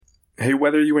Hey,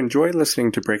 whether you enjoy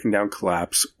listening to Breaking Down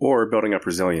Collapse or Building Up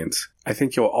Resilience, I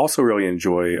think you'll also really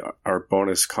enjoy our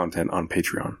bonus content on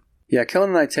Patreon. Yeah, Kellen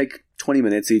and I take 20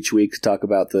 minutes each week to talk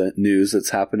about the news that's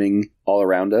happening all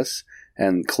around us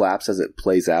and Collapse as it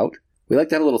plays out. We like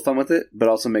to have a little fun with it, but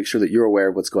also make sure that you're aware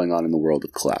of what's going on in the world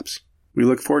of Collapse. We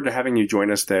look forward to having you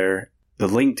join us there. The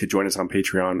link to join us on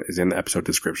Patreon is in the episode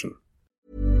description.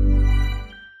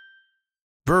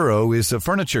 Burrow is a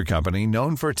furniture company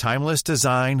known for timeless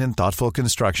design and thoughtful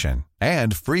construction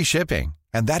and free shipping,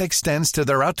 and that extends to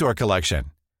their outdoor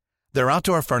collection. Their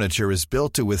outdoor furniture is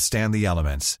built to withstand the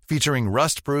elements, featuring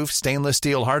rust-proof stainless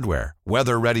steel hardware,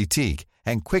 weather-ready teak,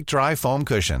 and quick-dry foam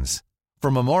cushions. For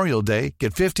Memorial Day,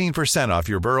 get 15% off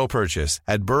your Burrow purchase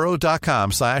at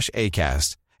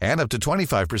burrow.com/ACAST and up to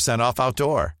 25% off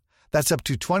outdoor. That's up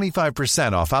to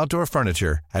 25% off outdoor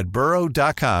furniture at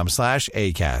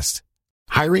burrow.com/ACAST.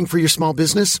 Hiring for your small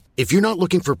business? If you're not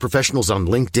looking for professionals on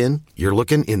LinkedIn, you're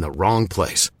looking in the wrong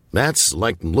place. That's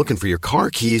like looking for your car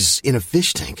keys in a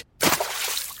fish tank.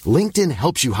 LinkedIn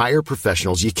helps you hire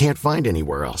professionals you can't find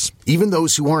anywhere else, even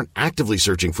those who aren't actively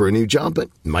searching for a new job but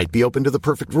might be open to the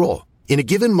perfect role. In a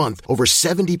given month, over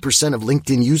 70% of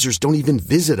LinkedIn users don't even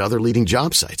visit other leading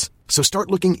job sites. So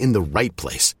start looking in the right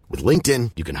place. With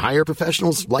LinkedIn, you can hire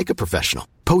professionals like a professional.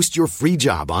 Post your free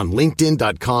job on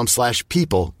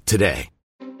linkedin.com/people today.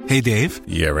 Hey, Dave.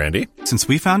 Yeah, Randy. Since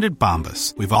we founded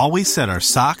Bombas, we've always said our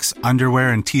socks,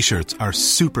 underwear, and T-shirts are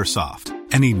super soft.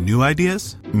 Any new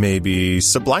ideas? Maybe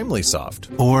sublimely soft.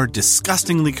 Or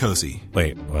disgustingly cozy.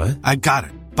 Wait, what? I got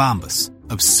it. Bombas.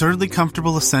 Absurdly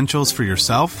comfortable essentials for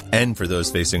yourself and for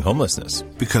those facing homelessness.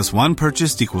 Because one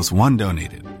purchased equals one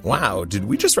donated. Wow, did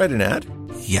we just write an ad?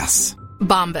 Yes.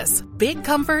 Bombas. Big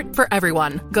comfort for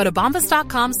everyone. Go to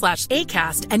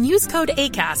bombas.com/ACAST and use code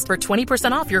ACAST for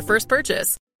 20% off your first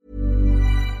purchase.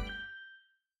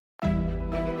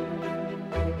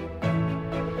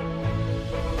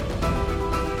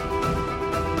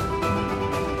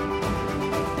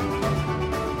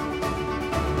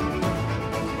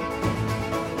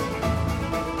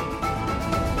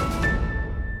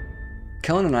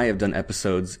 Kellen and I have done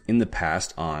episodes in the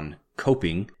past on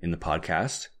coping in the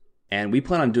podcast, and we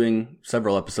plan on doing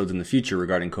several episodes in the future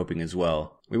regarding coping as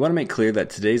well. We want to make clear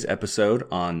that today's episode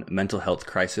on mental health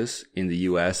crisis in the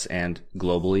US and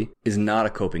globally is not a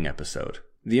coping episode.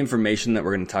 The information that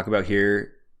we're going to talk about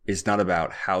here is not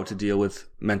about how to deal with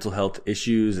mental health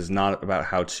issues, is not about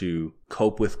how to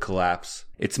cope with collapse.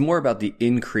 It's more about the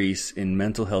increase in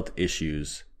mental health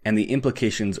issues and the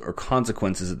implications or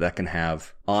consequences that can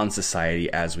have on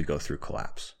society as we go through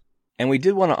collapse. And we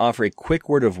did want to offer a quick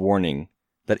word of warning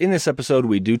that in this episode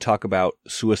we do talk about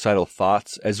suicidal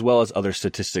thoughts as well as other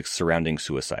statistics surrounding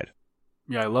suicide.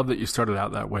 Yeah, I love that you started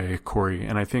out that way, Corey.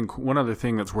 And I think one other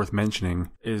thing that's worth mentioning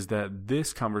is that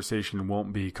this conversation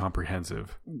won't be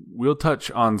comprehensive. We'll touch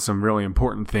on some really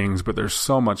important things, but there's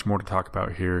so much more to talk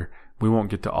about here. We won't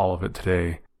get to all of it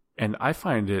today. And I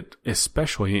find it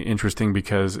especially interesting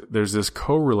because there's this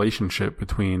co-relationship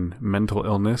between mental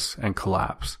illness and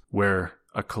collapse, where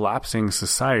a collapsing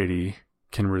society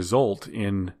can result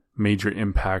in major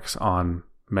impacts on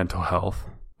mental health.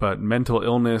 But mental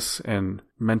illness and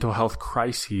mental health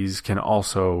crises can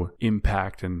also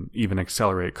impact and even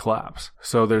accelerate collapse.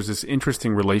 So there's this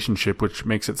interesting relationship which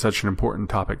makes it such an important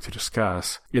topic to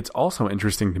discuss. It's also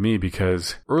interesting to me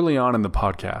because early on in the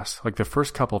podcast, like the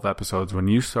first couple of episodes when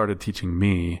you started teaching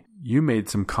me, you made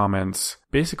some comments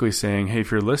basically saying, hey, if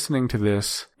you're listening to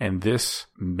this and this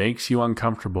makes you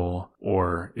uncomfortable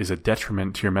or is a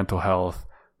detriment to your mental health,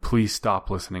 please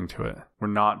stop listening to it. We're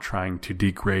not trying to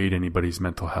degrade anybody's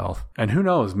mental health. And who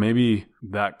knows, maybe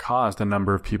that caused a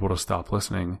number of people to stop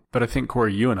listening. But I think,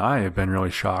 Corey, you and I have been really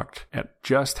shocked at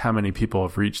just how many people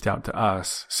have reached out to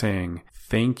us saying,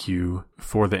 thank you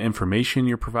for the information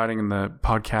you're providing in the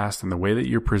podcast and the way that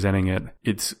you're presenting it.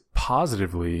 It's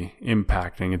positively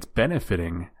impacting, it's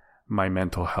benefiting my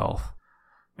mental health.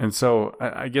 And so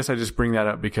I guess I just bring that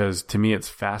up because to me it's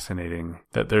fascinating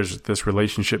that there's this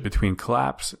relationship between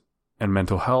collapse and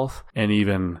mental health, and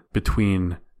even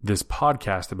between this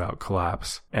podcast about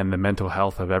collapse and the mental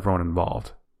health of everyone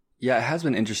involved. Yeah, it has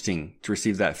been interesting to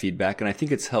receive that feedback, and I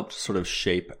think it's helped sort of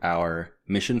shape our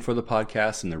mission for the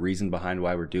podcast and the reason behind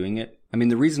why we're doing it. I mean,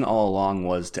 the reason all along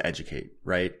was to educate,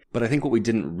 right? But I think what we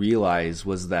didn't realize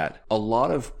was that a lot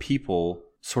of people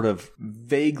sort of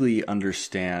vaguely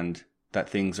understand that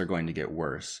things are going to get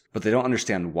worse, but they don't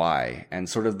understand why. And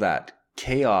sort of that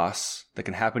chaos that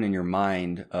can happen in your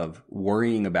mind of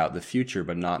worrying about the future,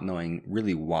 but not knowing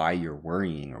really why you're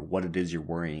worrying or what it is you're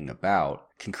worrying about,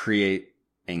 can create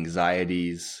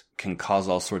anxieties, can cause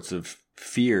all sorts of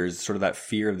fears, sort of that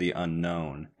fear of the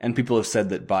unknown. And people have said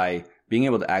that by being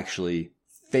able to actually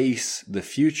face the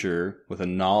future with a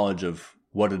knowledge of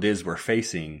what it is we're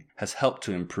facing has helped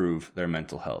to improve their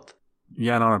mental health.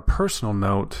 Yeah, and on a personal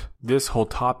note, this whole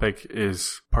topic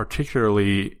is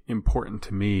particularly important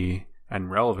to me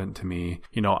and relevant to me.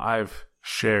 You know, I've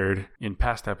shared in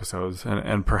past episodes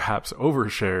and perhaps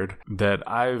overshared that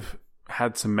I've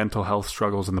had some mental health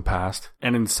struggles in the past.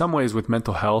 And in some ways with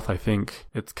mental health, I think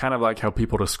it's kind of like how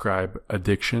people describe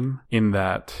addiction, in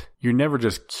that you're never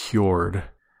just cured.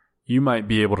 You might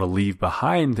be able to leave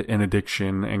behind an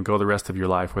addiction and go the rest of your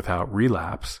life without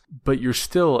relapse, but you're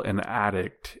still an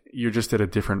addict. You're just at a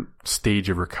different stage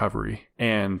of recovery.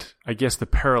 And I guess the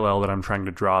parallel that I'm trying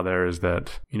to draw there is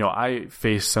that, you know, I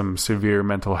faced some severe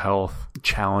mental health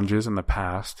challenges in the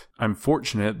past. I'm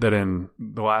fortunate that in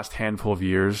the last handful of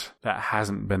years, that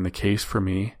hasn't been the case for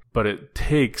me. But it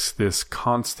takes this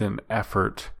constant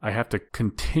effort. I have to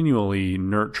continually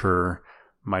nurture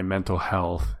my mental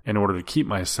health in order to keep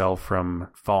myself from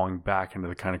falling back into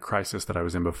the kind of crisis that I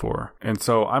was in before. And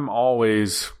so I'm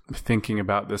always thinking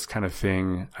about this kind of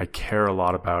thing. I care a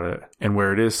lot about it. And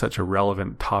where it is such a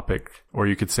relevant topic, or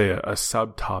you could say a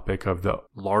subtopic of the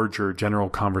larger general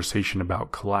conversation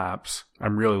about collapse,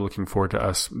 I'm really looking forward to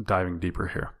us diving deeper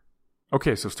here.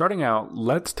 Okay, so starting out,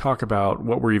 let's talk about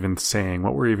what we're even saying,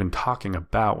 what we're even talking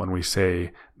about when we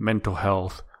say mental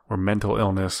health or mental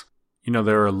illness. You know,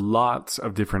 there are lots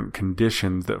of different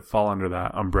conditions that fall under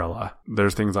that umbrella.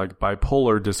 There's things like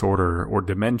bipolar disorder or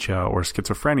dementia or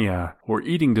schizophrenia or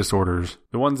eating disorders.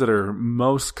 The ones that are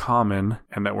most common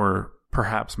and that we're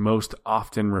perhaps most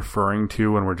often referring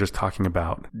to when we're just talking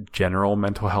about general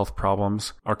mental health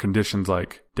problems are conditions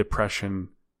like depression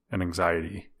and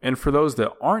anxiety. And for those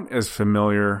that aren't as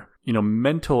familiar, you know,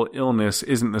 mental illness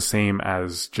isn't the same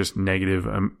as just negative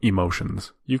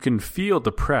emotions. You can feel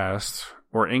depressed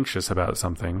or anxious about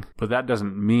something, but that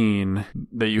doesn't mean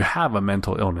that you have a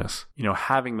mental illness. You know,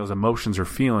 having those emotions or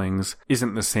feelings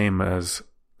isn't the same as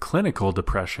clinical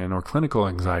depression or clinical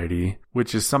anxiety,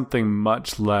 which is something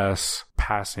much less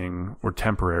passing or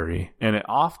temporary. And it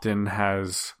often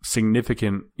has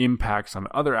significant impacts on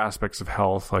other aspects of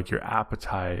health, like your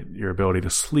appetite, your ability to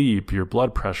sleep, your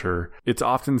blood pressure. It's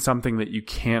often something that you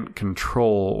can't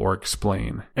control or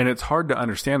explain. And it's hard to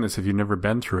understand this if you've never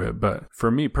been through it. But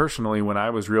for me personally, when I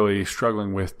was really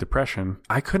struggling with depression,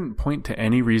 I couldn't point to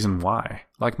any reason why.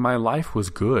 Like, my life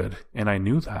was good, and I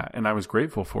knew that, and I was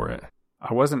grateful for it.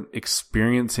 I wasn't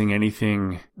experiencing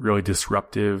anything really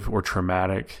disruptive or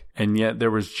traumatic. And yet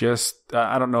there was just,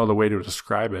 I don't know the way to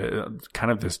describe it,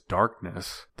 kind of this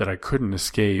darkness that I couldn't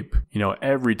escape. You know,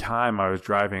 every time I was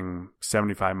driving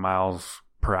 75 miles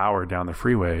per hour down the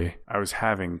freeway, I was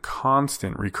having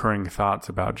constant recurring thoughts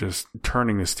about just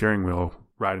turning the steering wheel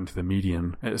right into the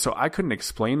median. So I couldn't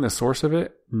explain the source of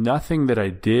it. Nothing that I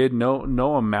did,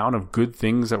 no amount of good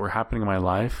things that were happening in my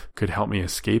life could help me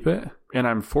escape it. And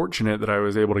I'm fortunate that I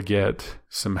was able to get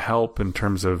some help in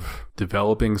terms of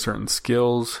developing certain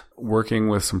skills, working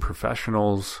with some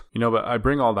professionals, you know, but I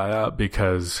bring all that up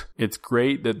because it's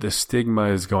great that the stigma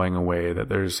is going away, that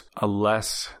there's a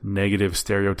less negative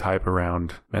stereotype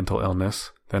around mental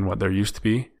illness than what there used to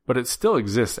be. But it still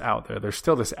exists out there. There's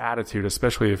still this attitude,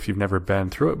 especially if you've never been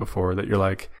through it before, that you're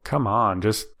like, come on,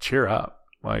 just cheer up.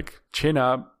 Like, chin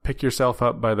up, pick yourself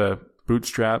up by the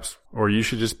bootstraps, or you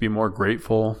should just be more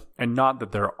grateful. And not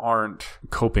that there aren't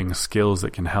coping skills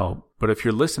that can help. But if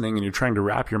you're listening and you're trying to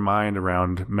wrap your mind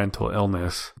around mental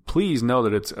illness, please know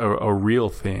that it's a real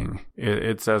thing.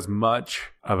 It's as much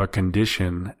of a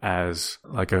condition as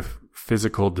like a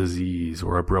physical disease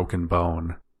or a broken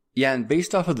bone. Yeah, and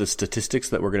based off of the statistics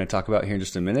that we're going to talk about here in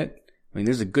just a minute, I mean,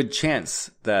 there's a good chance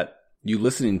that you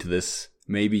listening to this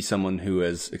may be someone who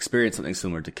has experienced something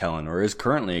similar to Kellen or is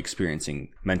currently experiencing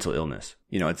mental illness.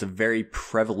 You know, it's a very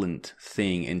prevalent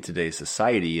thing in today's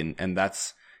society, and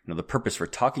that's, you know, the purpose for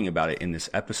talking about it in this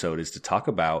episode is to talk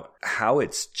about how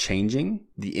it's changing,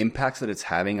 the impacts that it's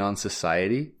having on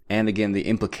society, and again, the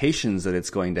implications that it's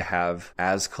going to have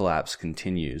as collapse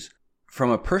continues.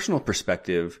 From a personal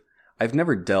perspective, I've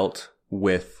never dealt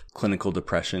with clinical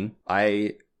depression.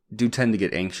 I do tend to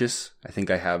get anxious. I think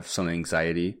I have some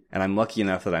anxiety, and I'm lucky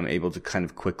enough that I'm able to kind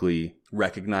of quickly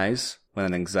recognize when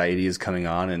an anxiety is coming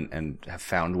on and have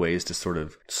found ways to sort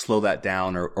of slow that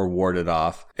down or ward it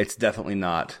off. It's definitely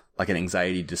not like an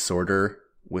anxiety disorder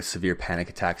with severe panic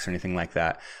attacks or anything like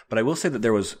that. But I will say that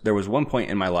there was one point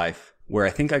in my life where I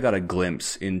think I got a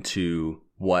glimpse into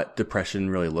what depression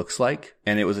really looks like.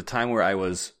 And it was a time where I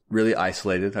was really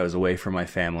isolated. I was away from my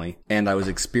family, and I was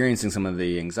experiencing some of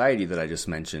the anxiety that I just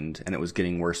mentioned, and it was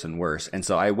getting worse and worse. And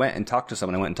so I went and talked to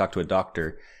someone. I went and talked to a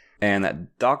doctor, And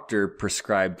that doctor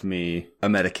prescribed me a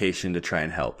medication to try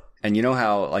and help. And you know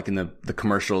how, like in the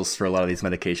commercials for a lot of these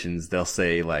medications, they'll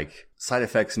say like side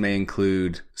effects may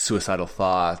include suicidal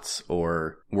thoughts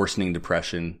or worsening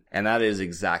depression. And that is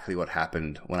exactly what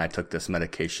happened when I took this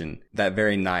medication. That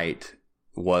very night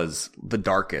was the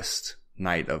darkest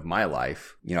night of my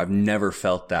life. You know, I've never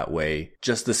felt that way.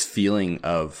 Just this feeling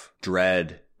of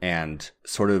dread and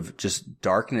sort of just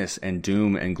darkness and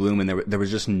doom and gloom. And there was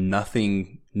just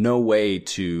nothing, no way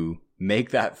to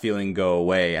make that feeling go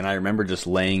away. And I remember just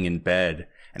laying in bed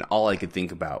and all I could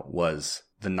think about was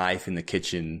the knife in the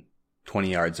kitchen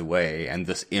 20 yards away and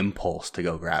this impulse to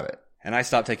go grab it. And I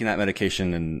stopped taking that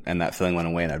medication and that feeling went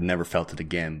away and I've never felt it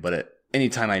again. But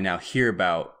anytime I now hear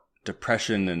about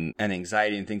depression and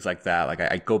anxiety and things like that, like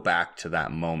I go back to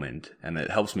that moment and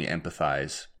it helps me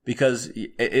empathize because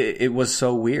it was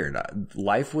so weird.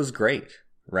 Life was great.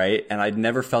 Right. And I'd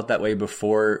never felt that way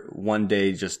before. One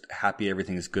day, just happy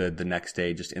everything's good. The next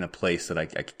day, just in a place that I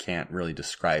can't really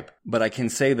describe. But I can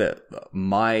say that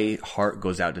my heart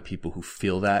goes out to people who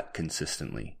feel that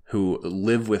consistently, who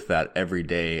live with that every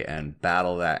day and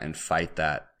battle that and fight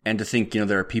that. And to think, you know,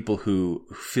 there are people who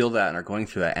feel that and are going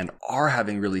through that and are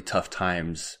having really tough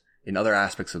times in other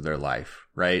aspects of their life.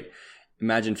 Right.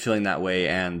 Imagine feeling that way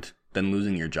and then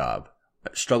losing your job,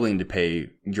 struggling to pay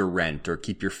your rent or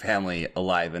keep your family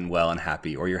alive and well and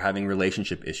happy, or you're having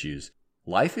relationship issues.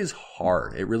 Life is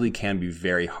hard. It really can be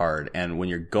very hard. And when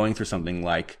you're going through something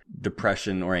like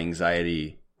depression or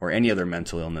anxiety or any other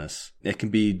mental illness, it can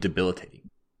be debilitating.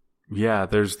 Yeah,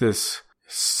 there's this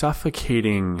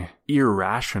suffocating,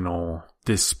 irrational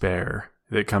despair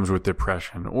that comes with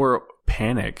depression or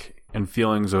panic and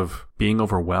feelings of being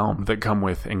overwhelmed that come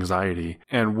with anxiety.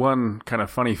 And one kind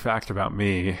of funny fact about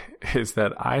me is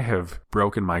that I have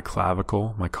broken my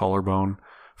clavicle, my collarbone,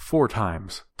 4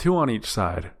 times, 2 on each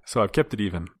side. So I've kept it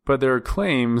even. But there are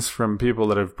claims from people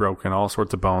that have broken all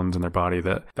sorts of bones in their body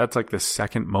that that's like the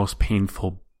second most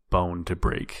painful bone to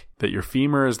break. That your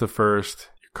femur is the first,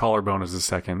 your collarbone is the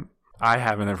second. I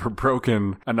haven't ever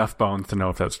broken enough bones to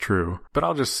know if that's true. But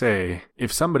I'll just say,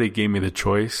 if somebody gave me the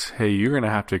choice, hey, you're going to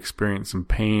have to experience some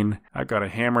pain. I've got a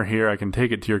hammer here. I can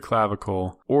take it to your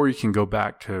clavicle. Or you can go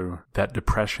back to that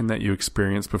depression that you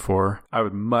experienced before. I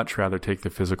would much rather take the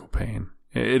physical pain.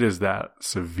 It is that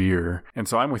severe. And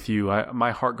so I'm with you. My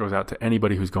heart goes out to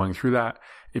anybody who's going through that.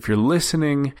 If you're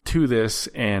listening to this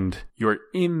and you're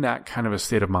in that kind of a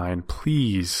state of mind,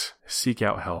 please seek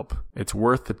out help. It's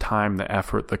worth the time, the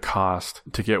effort, the cost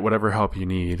to get whatever help you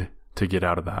need to get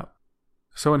out of that.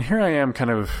 So, and here I am kind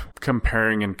of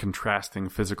comparing and contrasting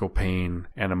physical pain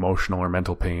and emotional or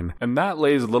mental pain. And that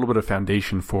lays a little bit of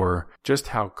foundation for just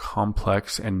how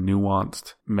complex and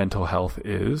nuanced mental health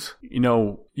is. You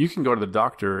know, you can go to the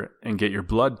doctor and get your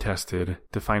blood tested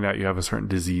to find out you have a certain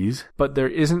disease, but there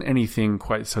isn't anything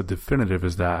quite so definitive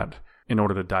as that in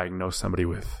order to diagnose somebody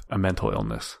with a mental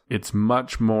illness. It's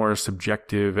much more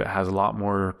subjective. It has a lot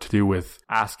more to do with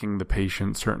asking the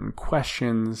patient certain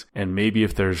questions. And maybe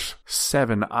if there's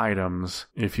 7 items,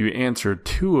 if you answer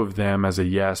 2 of them as a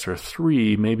yes or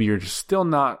 3, maybe you're just still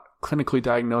not clinically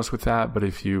diagnosed with that. But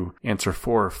if you answer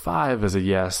 4 or 5 as a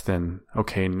yes, then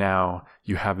okay, now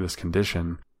you have this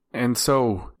condition. And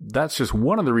so that's just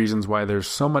one of the reasons why there's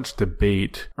so much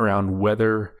debate around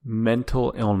whether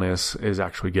mental illness is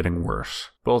actually getting worse,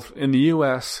 both in the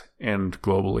US and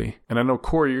globally. And I know,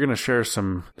 Corey, you're going to share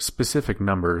some specific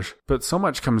numbers, but so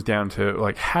much comes down to,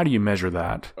 like, how do you measure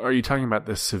that? Are you talking about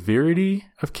the severity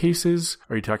of cases?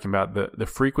 Are you talking about the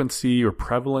frequency or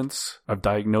prevalence of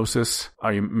diagnosis?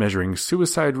 Are you measuring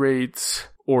suicide rates?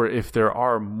 Or if there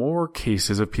are more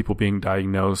cases of people being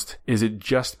diagnosed, is it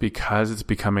just because it's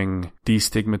becoming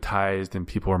destigmatized and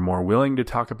people are more willing to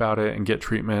talk about it and get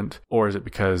treatment? Or is it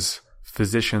because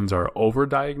physicians are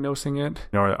over-diagnosing it?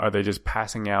 Or are they just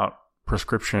passing out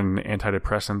prescription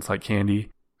antidepressants like candy?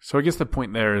 So I guess the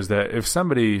point there is that if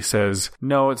somebody says,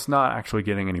 no, it's not actually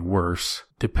getting any worse,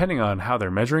 depending on how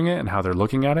they're measuring it and how they're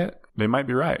looking at it, they might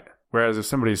be right. Whereas if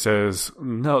somebody says,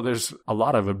 no, there's a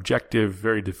lot of objective,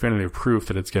 very definitive proof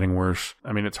that it's getting worse,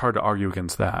 I mean, it's hard to argue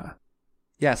against that.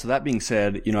 Yeah, so that being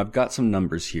said, you know, I've got some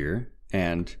numbers here,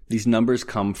 and these numbers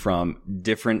come from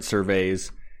different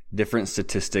surveys, different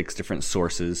statistics, different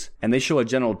sources, and they show a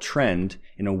general trend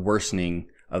in a worsening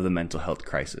of the mental health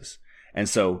crisis. And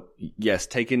so, yes,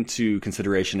 take into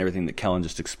consideration everything that Kellen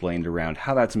just explained around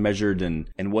how that's measured and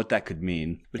what that could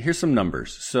mean. But here's some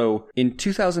numbers. So in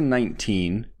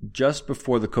 2019, just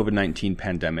before the COVID-19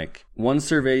 pandemic, one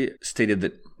survey stated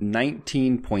that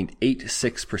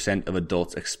 19.86% of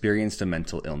adults experienced a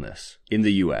mental illness in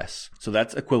the US. So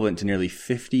that's equivalent to nearly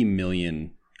 50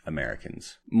 million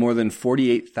Americans. More than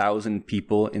 48,000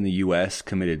 people in the U.S.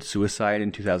 committed suicide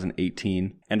in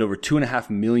 2018, and over 2.5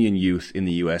 million youth in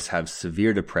the U.S. have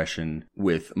severe depression,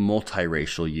 with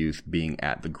multiracial youth being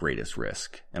at the greatest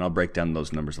risk. And I'll break down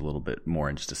those numbers a little bit more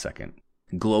in just a second.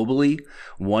 Globally,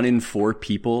 1 in 4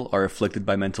 people are afflicted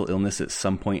by mental illness at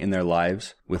some point in their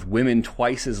lives, with women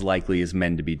twice as likely as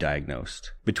men to be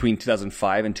diagnosed. Between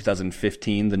 2005 and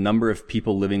 2015, the number of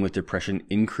people living with depression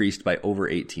increased by over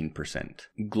 18%.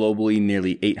 Globally,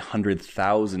 nearly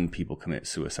 800,000 people commit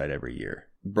suicide every year.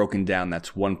 Broken down,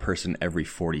 that's 1 person every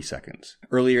 40 seconds.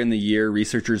 Earlier in the year,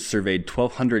 researchers surveyed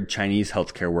 1,200 Chinese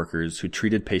healthcare workers who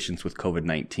treated patients with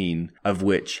COVID-19, of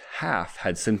which half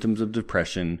had symptoms of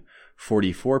depression,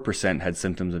 44% had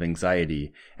symptoms of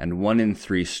anxiety, and 1 in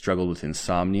 3 struggled with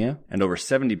insomnia, and over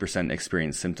 70%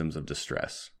 experienced symptoms of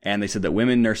distress. And they said that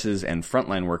women, nurses, and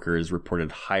frontline workers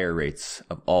reported higher rates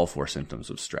of all 4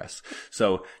 symptoms of stress.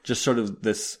 So just sort of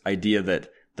this idea that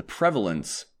the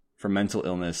prevalence for mental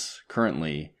illness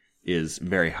currently is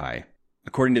very high.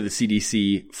 According to the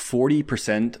CDC,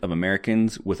 40% of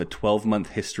Americans with a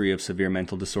 12-month history of severe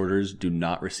mental disorders do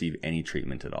not receive any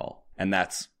treatment at all. And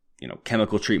that's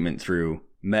chemical treatment through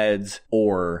meds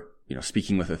or,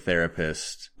 speaking with a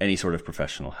therapist, any sort of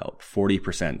professional help.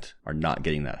 40% are not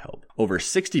getting that help. Over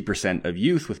 60% of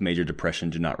youth with major depression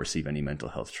do not receive any mental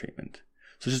health treatment.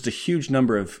 So just a huge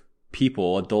number of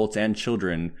people, adults and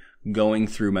children, going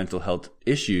through mental health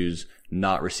issues,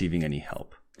 not receiving any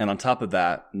help. And on top of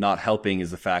that, not helping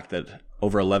is the fact that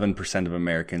over 11% of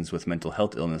Americans with mental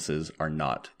health illnesses are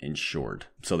not insured.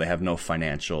 So they have no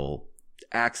financial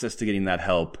access to getting that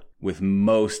help, with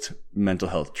most mental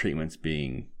health treatments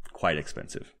being quite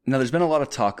expensive. Now, there's been a lot of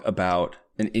talk about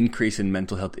an increase in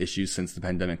mental health issues since the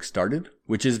pandemic started,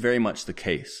 which is very much the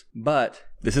case. But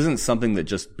this isn't something that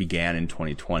just began in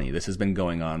 2020. This has been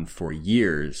going on for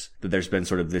years, that there's been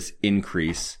sort of this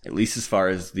increase, at least as far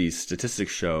as these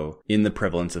statistics show, in the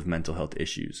prevalence of mental health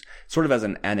issues. Sort of as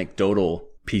an anecdotal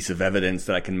piece of evidence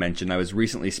that I can mention, I was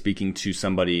recently speaking to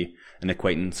somebody, an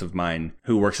acquaintance of mine,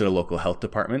 who works at a local health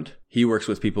department. He works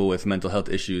with people with mental health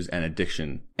issues and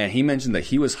addiction. And he mentioned that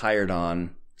he was hired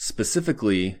on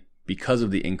specifically because of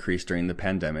the increase during the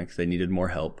pandemic. They needed more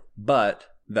help, but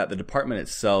that the department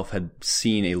itself had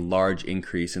seen a large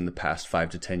increase in the past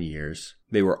 5 to 10 years.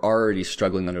 They were already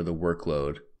struggling under the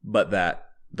workload, but that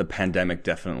the pandemic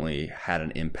definitely had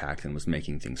an impact and was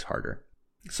making things harder.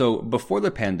 So before the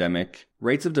pandemic,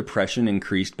 rates of depression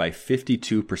increased by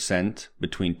 52%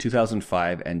 between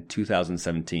 2005 and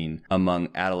 2017 among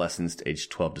adolescents aged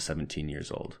 12 to 17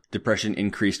 years old. Depression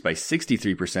increased by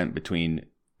 63% between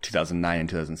 2009 and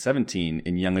 2017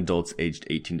 in young adults aged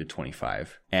 18 to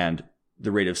 25. And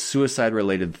the rate of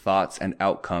suicide-related thoughts and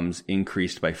outcomes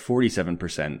increased by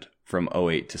 47% from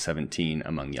 08 to 17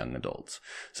 among young adults.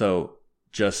 So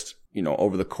just,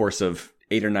 over the course of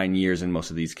 8 or 9 years in most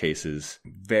of these cases,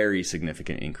 very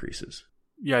significant increases.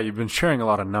 Yeah, you've been sharing a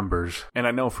lot of numbers. And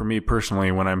I know for me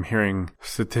personally, when I'm hearing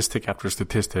statistic after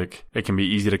statistic, it can be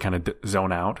easy to kind of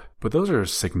zone out. But those are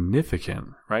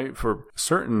significant, right? For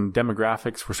certain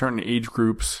demographics, for certain age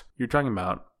groups, you're talking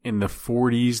about in the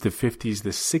 40s, the 50s, the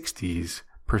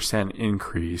 60%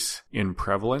 increase in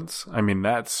prevalence. I mean,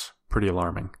 that's pretty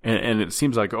alarming. And it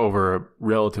seems like over a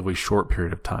relatively short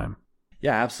period of time.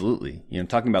 Yeah, absolutely.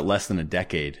 Talking about less than a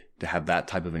decade to have that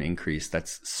type of an increase,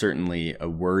 that's certainly a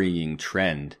worrying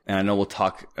trend. And I know we'll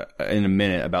talk in a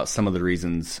minute about some of the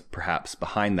reasons perhaps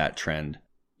behind that trend.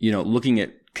 Looking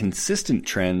at consistent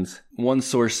trends, one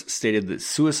source stated that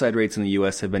suicide rates in the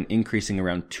U.S. have been increasing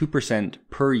around 2%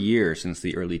 per year since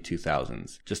the early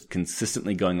 2000s, just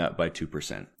consistently going up by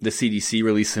 2%. The CDC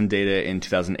released some data in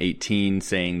 2018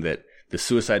 saying that the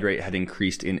suicide rate had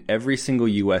increased in every single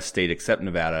U.S. state except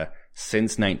Nevada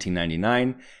since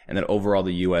 1999, and that overall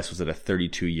the U.S. was at a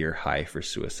 32-year high for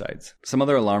suicides. Some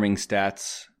other alarming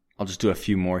stats, I'll just do a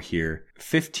few more here.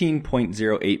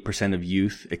 15.08% of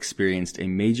youth experienced a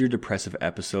major depressive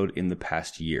episode in the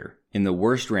past year. In the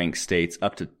worst ranked states,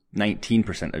 up to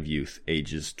 19% of youth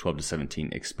ages 12 to 17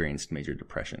 experienced major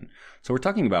depression. So we're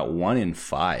talking about 1 in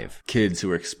 5 kids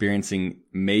who are experiencing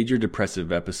major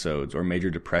depressive episodes or major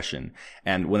depression.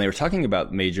 And when they were talking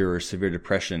about major or severe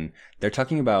depression, they're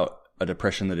talking about a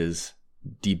depression that is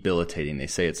debilitating. They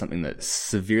say it's something that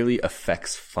severely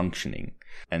affects functioning.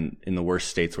 And in the worst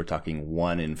states, we're talking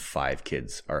 1 in 5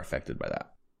 kids are affected by that.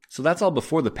 So that's all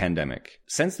before the pandemic.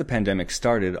 Since the pandemic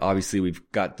started, obviously we've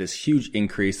got this huge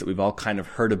increase that we've all kind of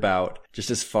heard about,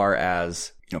 just as far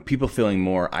as, people feeling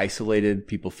more isolated,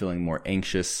 people feeling more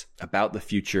anxious about the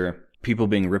future, people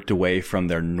being ripped away from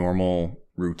their normal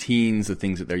routines, the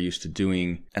things that they're used to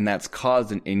doing, and that's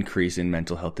caused an increase in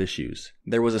mental health issues.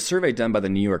 There was a survey done by the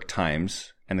New York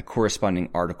Times and the corresponding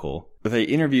article, but they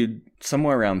interviewed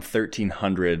somewhere around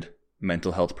 1,300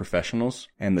 mental health professionals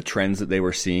and the trends that they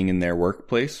were seeing in their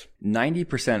workplace.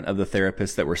 90% of the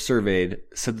therapists that were surveyed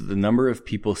said that the number of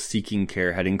people seeking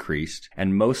care had increased,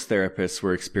 and most therapists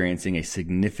were experiencing a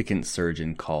significant surge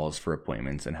in calls for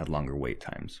appointments and had longer wait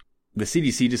times. The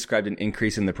CDC described an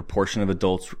increase in the proportion of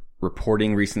adults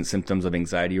reporting recent symptoms of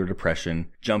anxiety or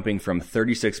depression, jumping from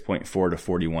 36.4 to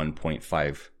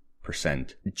 41.5%.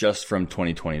 Just from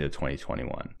 2020 to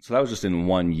 2021. So that was just in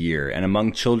 1 year. And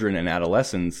among children and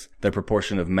adolescents, the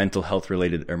proportion of mental health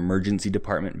related emergency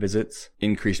department visits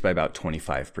increased by about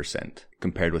 25%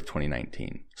 compared with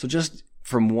 2019. So just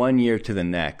from 1 year to the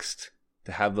next,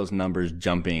 to have those numbers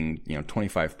jumping,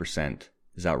 25%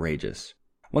 is outrageous.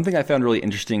 One thing I found really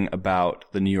interesting about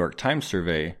the New York Times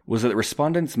survey was that the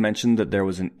respondents mentioned that there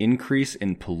was an increase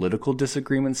in political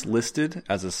disagreements listed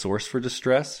as a source for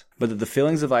distress, but that the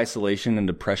feelings of isolation and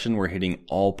depression were hitting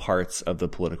all parts of the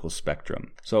political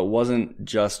spectrum. So it wasn't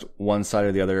just one side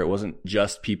or the other. It wasn't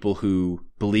just people who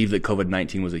believed that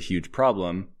COVID-19 was a huge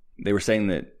problem. They were saying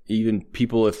that even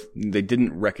people, if they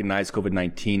didn't recognize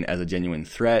COVID-19 as a genuine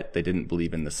threat, they didn't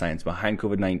believe in the science behind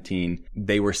COVID-19,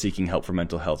 they were seeking help for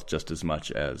mental health just as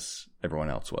much as everyone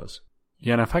else was.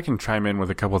 Yeah, and if I can chime in with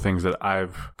a couple of things that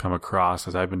I've come across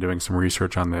as I've been doing some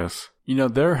research on this.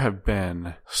 There have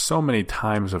been so many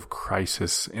times of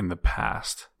crisis in the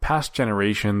past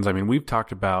generations. I mean, we've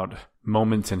talked about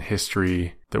moments in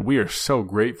history that we are so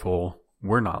grateful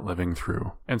we're not living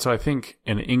through. And so I think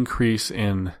an increase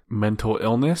in mental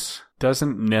illness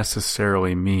doesn't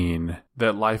necessarily mean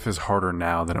that life is harder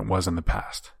now than it was in the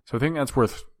past. So I think that's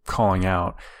worth calling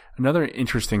out. Another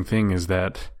interesting thing is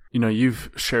that, you've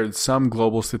shared some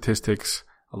global statistics.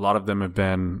 A lot of them have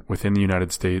been within the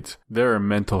United States. There are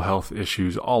mental health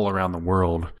issues all around the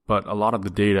world, but a lot of the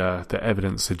data, the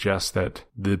evidence suggests that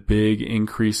the big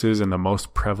increases and the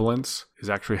most prevalence is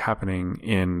actually happening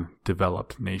in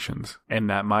developed nations. And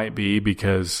that might be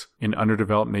because in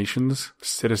underdeveloped nations,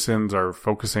 citizens are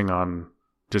focusing on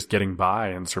just getting by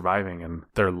and surviving, and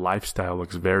their lifestyle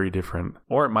looks very different.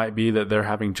 Or it might be that they're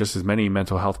having just as many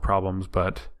mental health problems,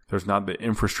 but there's not the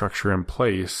infrastructure in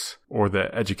place or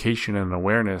the education and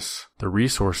awareness, the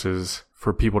resources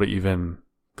for people to even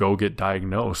go get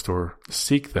diagnosed or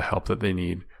seek the help that they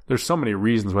need. There's so many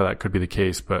reasons why that could be the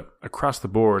case, but across the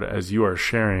board, as you are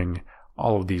sharing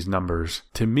all of these numbers,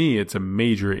 to me, it's a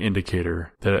major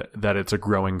indicator that it's a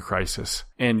growing crisis.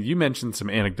 And you mentioned some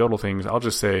anecdotal things. I'll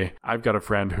just say I've got a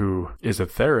friend who is a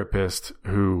therapist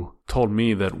who told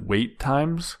me that wait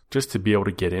times just to be able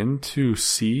to get in to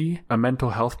see a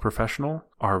mental health professional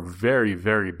are very,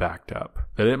 very backed up.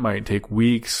 That it might take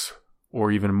weeks or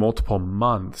even multiple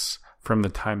months from the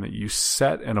time that you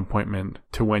set an appointment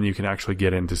to when you can actually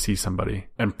get in to see somebody.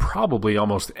 And probably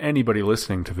almost anybody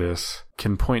listening to this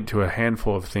can point to a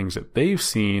handful of things that they've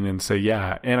seen and say,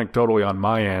 yeah, anecdotally on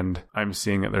my end, I'm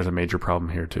seeing that there's a major problem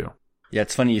here too. Yeah,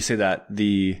 it's funny you say that.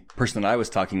 The person that I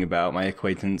was talking about, my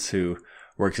acquaintance who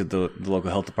works at the local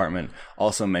health department,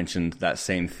 also mentioned that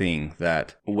same thing,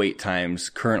 that wait times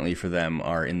currently for them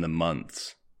are in the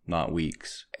months, not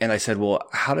weeks. And I said, well,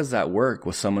 how does that work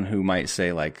with someone who might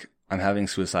say, like, I'm having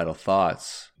suicidal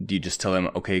thoughts? Do you just tell them,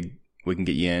 okay, we can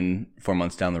get you in 4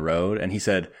 months down the road? And he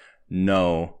said,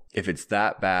 no, if it's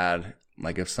that bad,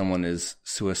 like if someone is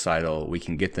suicidal, we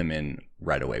can get them in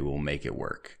right away. We'll make it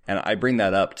work. And I bring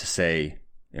that up to say,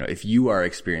 if you are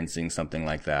experiencing something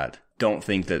like that, don't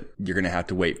think that you're going to have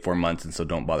to wait 4 months, and so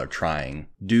don't bother trying.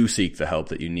 Do seek the help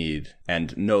that you need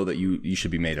and know that you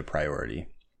should be made a priority.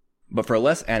 But for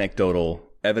less anecdotal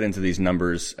evidence of these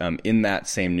numbers, in that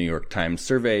same New York Times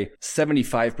survey,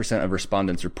 75% of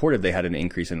respondents reported they had an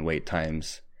increase in wait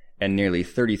times, and nearly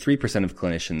 33% of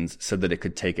clinicians said that it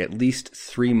could take at least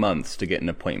 3 months to get an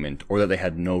appointment, or that they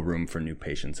had no room for new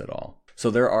patients at all.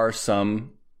 So there are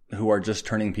some who are just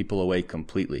turning people away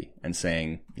completely and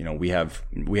saying, we have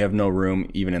no room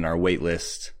even in our wait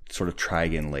list, sort of try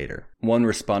again later. One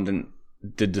respondent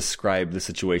did describe the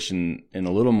situation in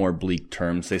a little more bleak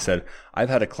terms. They said, I've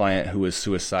had a client who was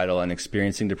suicidal and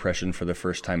experiencing depression for the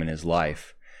first time in his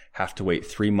life have to wait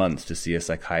 3 months to see a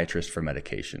psychiatrist for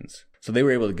medications. So they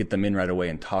were able to get them in right away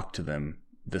and talk to them.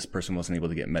 This person wasn't able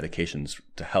to get medications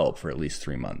to help for at least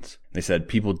 3 months. They said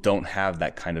people don't have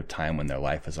that kind of time when their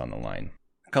life is on the line.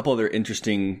 A couple other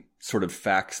interesting sort of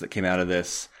facts that came out of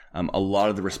this. A lot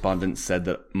of the respondents said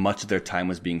that much of their time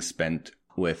was being spent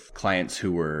with clients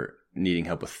who were needing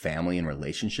help with family and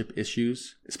relationship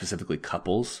issues, specifically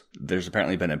couples. There's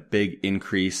apparently been a big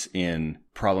increase in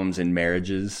problems in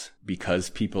marriages because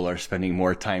people are spending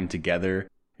more time together.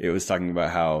 It was talking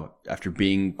about how after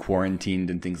being quarantined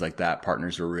and things like that,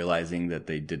 partners were realizing that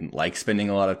they didn't like spending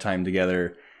a lot of time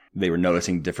together. They were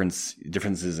noticing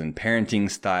differences in parenting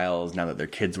styles now that their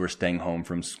kids were staying home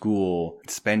from school,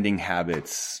 spending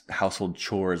habits, household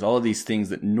chores, all of these things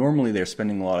that normally they're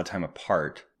spending a lot of time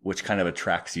apart, which kind of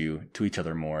attracts you to each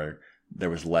other more. There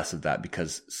was less of that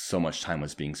because so much time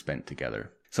was being spent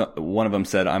together. So one of them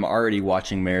said, "I'm already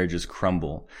watching marriages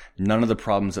crumble. None of the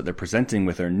problems that they're presenting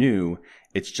with are new.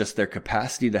 It's just their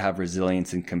capacity to have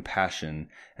resilience and compassion,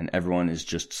 and everyone is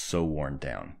just so worn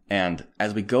down." And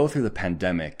as we go through the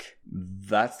pandemic,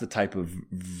 that's the type of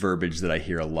verbiage that I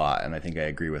hear a lot. And I think I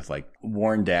agree with, like,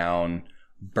 worn down,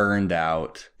 burned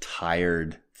out,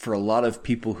 tired. For a lot of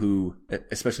people who,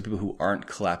 especially people who aren't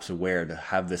collapse aware, to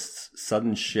have this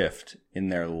sudden shift in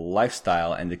their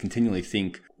lifestyle and to continually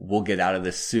think, we'll get out of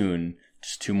this soon,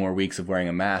 just 2 more weeks of wearing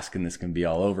a mask and this can be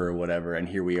all over or whatever. And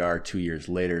here we are 2 years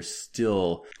later,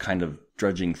 still kind of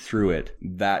drudging through it.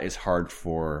 That is hard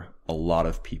for a lot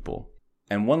of people.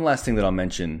 And one last thing that I'll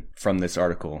mention from this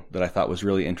article that I thought was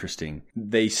really interesting.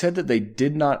 They said that they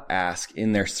did not ask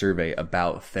in their survey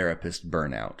about therapist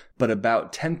burnout, but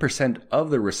about 10% of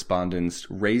the respondents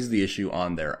raised the issue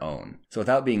on their own. So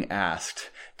without being asked,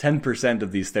 10%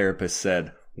 of these therapists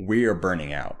said, "We are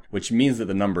burning out," which means that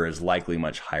the number is likely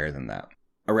much higher than that.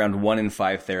 Around 1 in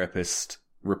 5 therapists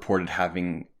reported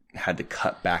having had to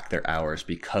cut back their hours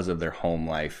because of their home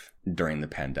life during the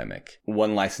pandemic.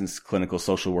 One licensed clinical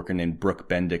social worker named Brooke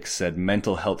Bendix said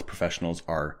mental health professionals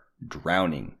are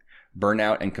drowning.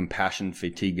 Burnout and compassion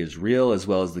fatigue is real, as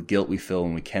well as the guilt we feel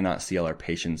when we cannot see all our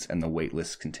patients and the wait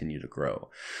lists continue to grow.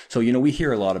 So, we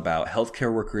hear a lot about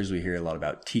healthcare workers. We hear a lot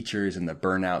about teachers and the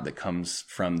burnout that comes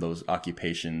from those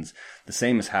occupations. The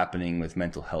same is happening with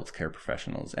mental health care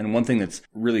professionals. And one thing that's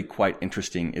really quite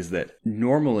interesting is that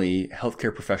normally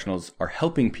healthcare professionals are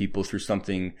helping people through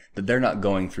something that they're not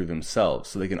going through themselves,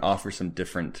 so they can offer some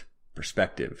different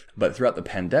perspective. But throughout the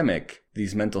pandemic,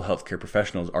 these mental health care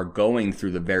professionals are going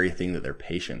through the very thing that their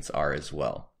patients are as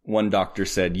well. One doctor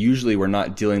said, "Usually we're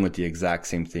not dealing with the exact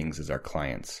same things as our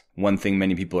clients. One thing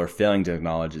many people are failing to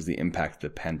acknowledge is the impact the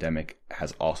pandemic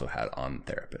has also had on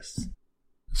therapists."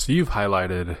 So you've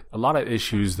highlighted a lot of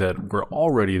issues that were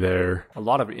already there, a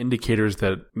lot of indicators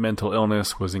that mental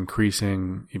illness was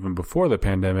increasing even before the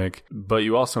pandemic, but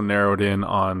you also narrowed in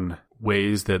on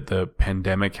ways that the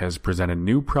pandemic has presented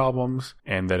new problems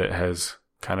and that it has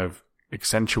kind of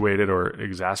accentuated or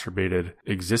exacerbated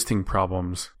existing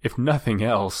problems. If nothing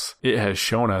else, it has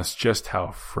shown us just how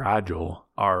fragile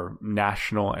our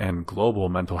national and global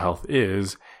mental health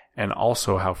is, and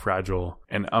also how fragile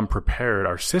and unprepared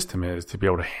our system is to be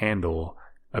able to handle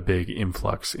a big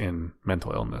influx in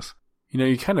mental illness.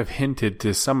 You kind of hinted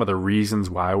to some of the reasons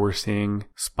why we're seeing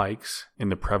spikes in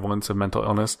the prevalence of mental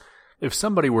illness. If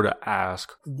somebody were to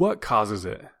ask, what causes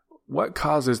it? What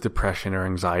causes depression or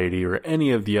anxiety or any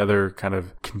of the other kind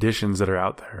of conditions that are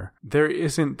out there? There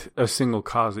isn't a single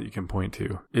cause that you can point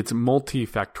to. It's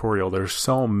multifactorial. There's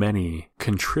so many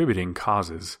contributing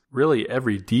causes. Really,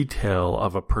 every detail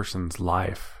of a person's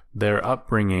life, their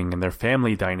upbringing and their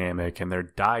family dynamic and their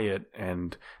diet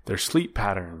and their sleep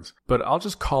patterns. But I'll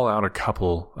just call out a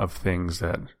couple of things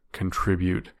that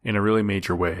contribute in a really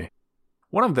major way.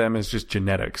 One of them is just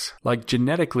genetics. Like,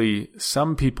 genetically,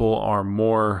 some people are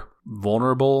more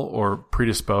vulnerable or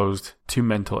predisposed to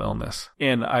mental illness.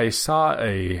 And I saw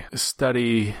a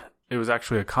study, it was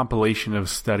actually a compilation of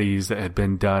studies that had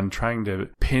been done trying to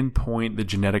pinpoint the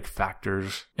genetic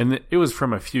factors. And it was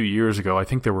from a few years ago. I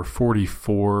think there were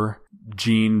 44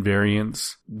 gene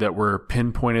variants that were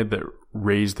pinpointed that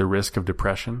raise the risk of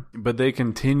depression, but they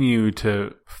continue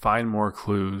to find more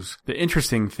clues. The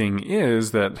interesting thing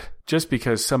is that just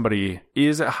because somebody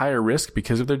is at higher risk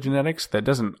because of their genetics, that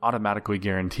doesn't automatically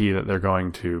guarantee that they're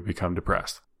going to become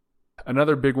depressed.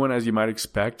 Another big one, as you might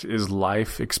expect, is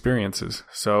life experiences.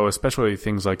 So especially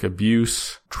things like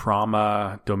abuse,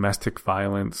 trauma, domestic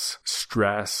violence,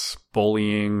 stress,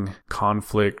 bullying,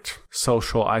 conflict,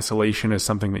 social isolation is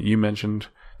something that you mentioned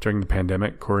during the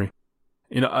pandemic, Corey.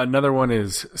 Another one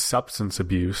is substance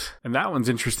abuse. And that one's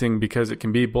interesting because it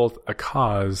can be both a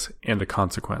cause and a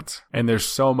consequence. And there's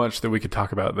so much that we could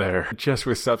talk about there just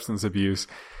with substance abuse.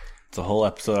 It's a whole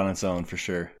episode on its own for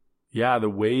sure. Yeah, the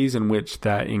ways in which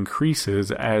that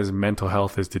increases as mental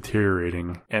health is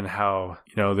deteriorating, and how,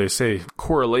 they say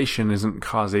correlation isn't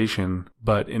causation,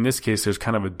 but in this case, there's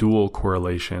kind of a dual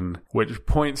correlation, which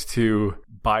points to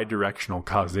bidirectional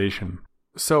causation.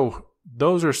 So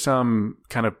those are some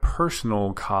kind of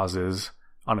personal causes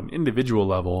on an individual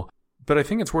level. But I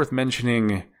think it's worth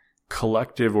mentioning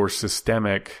collective or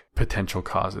systemic potential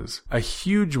causes. A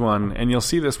huge one, and you'll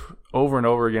see this over and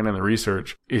over again in the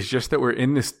research, is just that we're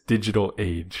in this digital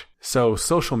age. So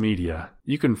social media,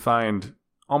 you can find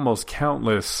almost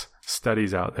countless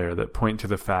studies out there that point to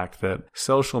the fact that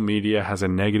social media has a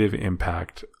negative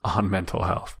impact on mental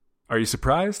health. Are you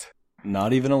surprised?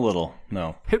 Not even a little,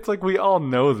 no. It's like we all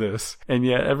know this, and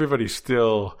yet everybody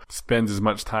still spends as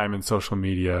much time in social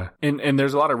media. And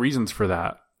there's a lot of reasons for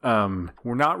that.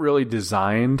 We're not really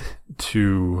designed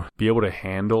to be able to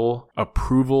handle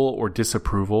approval or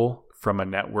disapproval from a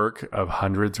network of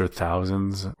hundreds or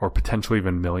thousands or potentially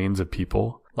even millions of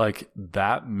people. Like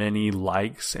that many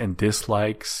likes and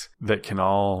dislikes that can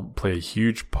all play a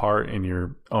huge part in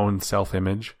your own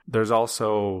self-image. There's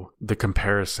also the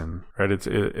comparison, right?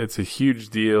 It's a huge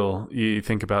deal. You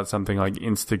think about something like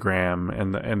Instagram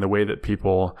and the way that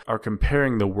people are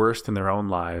comparing the worst in their own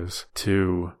lives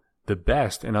to the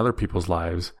best in other people's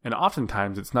lives. And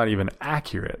oftentimes it's not even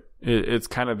accurate. It's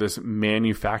kind of this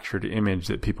manufactured image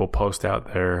that people post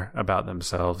out there about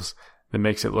themselves that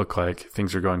makes it look like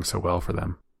things are going so well for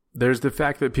them. There's the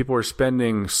fact that people are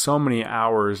spending so many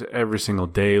hours every single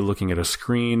day looking at a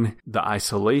screen, the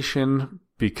isolation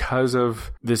because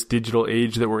of this digital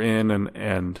age that we're in,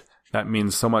 and that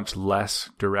means so much less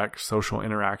direct social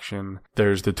interaction.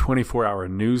 There's the 24-hour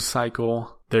news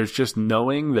cycle. There's just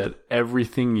knowing that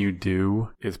everything you do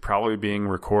is probably being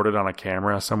recorded on a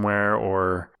camera somewhere,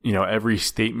 or, every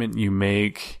statement you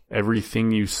make,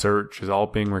 everything you search is all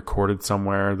being recorded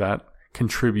somewhere. That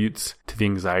contributes to the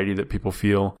anxiety that people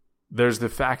feel. There's the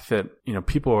fact that,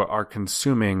 people are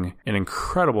consuming an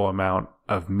incredible amount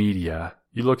of media.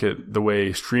 You look at the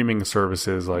way streaming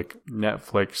services like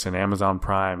Netflix and Amazon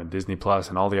Prime and Disney Plus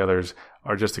and all the others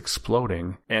are just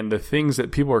exploding. And the things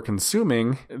that people are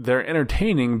consuming, they're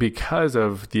entertaining because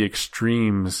of the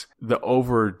extremes, the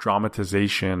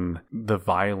over-dramatization, the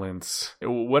violence,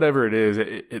 whatever it is,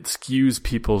 it skews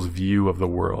people's view of the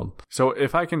world. So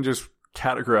if I can just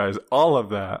categorize all of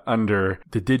that under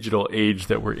the digital age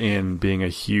that we're in being a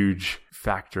huge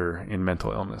factor in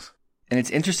mental illness. And it's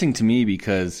interesting to me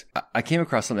because I came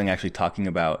across something actually talking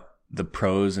about the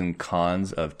pros and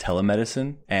cons of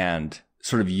telemedicine and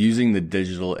sort of using the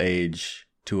digital age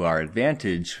to our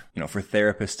advantage, for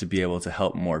therapists to be able to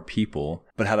help more people,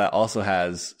 but how that also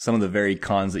has some of the very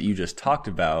cons that you just talked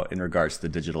about in regards to the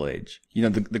digital age.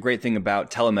 The great thing about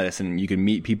telemedicine, you can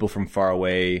meet people from far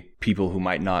away, people who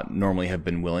might not normally have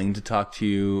been willing to talk to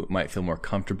you, might feel more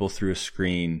comfortable through a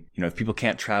screen. If people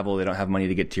can't travel, they don't have money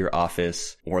to get to your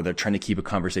office, or they're trying to keep a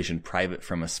conversation private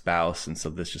from a spouse, and so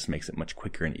this just makes it much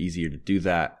quicker and easier to do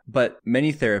that. But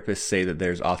many therapists say that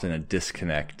there's often a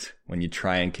disconnect when you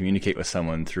try and communicate with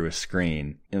someone through a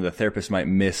screen. The therapist might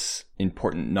miss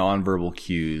important nonverbal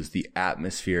cues. The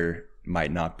atmosphere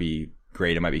might not be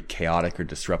great. It might be chaotic or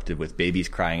disruptive with babies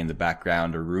crying in the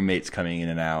background or roommates coming in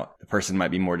and out. The person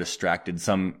might be more distracted.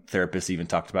 Some therapists even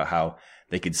talked about how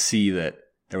they could see that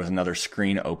there was another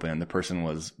screen open and the person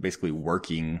was basically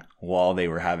working while they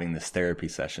were having this therapy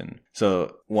session.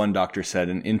 So one doctor said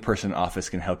an in-person office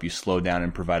can help you slow down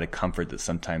and provide a comfort that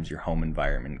sometimes your home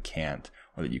environment can't,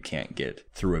 or that you can't get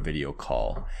through a video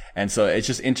call. And so it's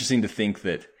just interesting to think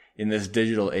that in this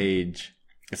digital age,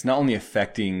 it's not only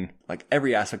affecting like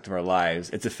every aspect of our lives,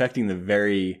 it's affecting the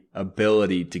very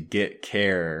ability to get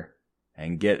care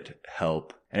and get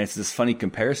help. And it's this funny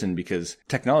comparison because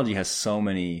technology has so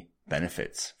many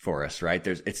benefits for us, right?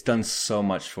 It's done so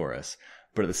much for us,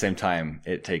 but at the same time,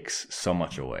 it takes so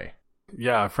much away.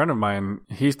 Yeah, a friend of mine,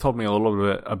 he's told me a little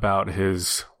bit about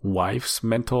his wife's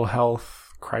mental health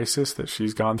crisis that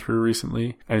she's gone through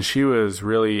recently. And she was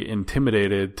really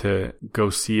intimidated to go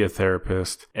see a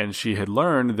therapist. And she had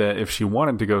learned that if she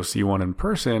wanted to go see one in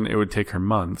person, it would take her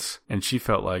months. And she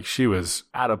felt like she was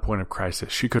at a point of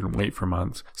crisis. She couldn't wait for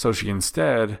months. So she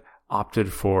instead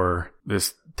opted for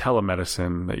this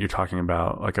telemedicine that you're talking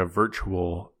about, like a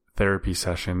virtual therapy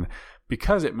session,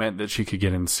 because it meant that she could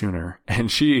get in sooner.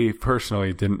 And she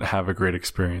personally didn't have a great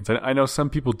experience. I know some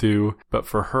people do, but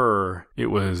for her, it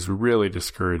was really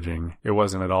discouraging. It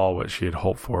wasn't at all what she had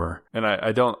hoped for. And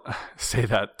I don't say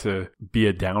that to be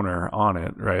a downer on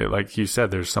it, right? Like you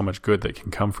said, there's so much good that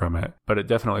can come from it, but it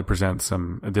definitely presents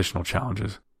some additional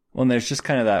challenges. Well, and there's just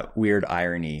kind of that weird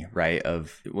irony, right?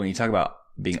 Of when you talk about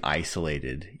being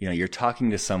isolated. You're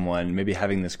talking to someone, maybe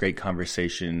having this great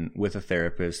conversation with a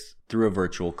therapist through a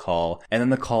virtual call, and then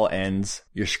the call ends,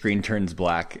 your screen turns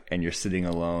black, and you're sitting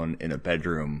alone in a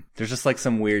bedroom. There's just like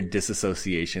some weird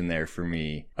disassociation there for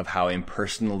me of how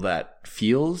impersonal that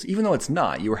feels, even though it's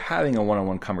not. You were having a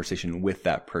one-on-one conversation with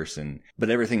that person, but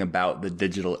everything about the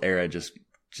digital era just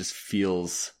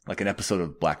feels like an episode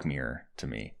of Black Mirror to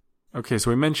me. Okay,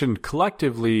 so we mentioned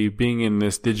collectively being in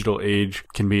this digital age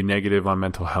can be negative on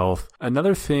mental health.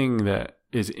 Another thing that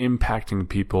is impacting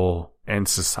people and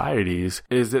societies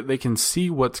is that they can see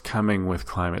what's coming with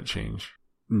climate change.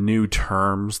 New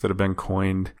terms that have been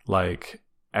coined like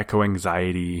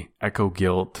eco-anxiety,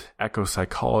 eco-guilt,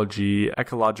 eco-psychology,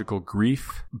 ecological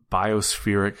grief,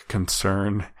 biospheric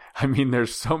concern. I mean,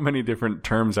 there's so many different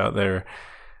terms out there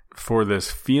for this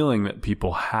feeling that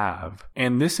people have.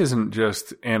 And this isn't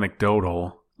just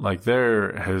anecdotal. Like,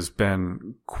 there has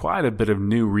been quite a bit of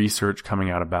new research coming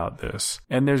out about this.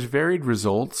 And there's varied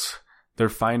results. They're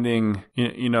finding,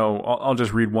 I'll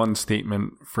just read one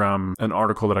statement from an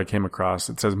article that I came across.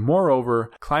 It says, moreover,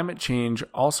 climate change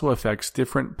also affects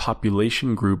different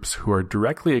population groups who are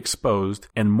directly exposed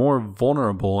and more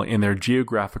vulnerable in their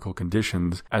geographical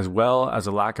conditions, as well as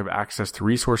a lack of access to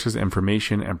resources,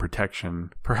 information, and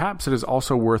protection. Perhaps it is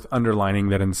also worth underlining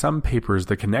that in some papers,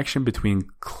 the connection between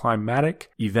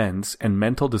climatic events and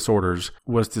mental disorders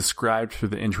was described through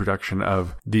the introduction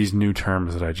of these new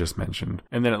terms that I just mentioned.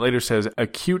 And then it later says,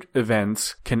 acute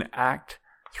events can act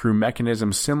through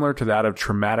mechanisms similar to that of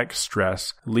traumatic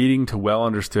stress, leading to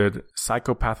well-understood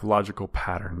psychopathological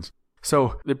patterns.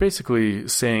 So they're basically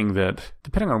saying that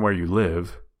depending on where you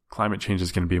live, climate change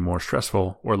is going to be more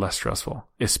stressful or less stressful,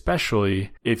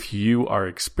 especially if you are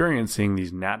experiencing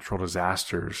these natural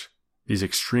disasters, these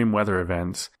extreme weather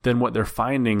events. Then what they're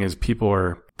finding is people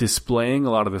are displaying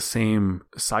a lot of the same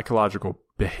psychological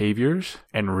behaviors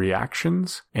and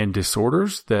reactions and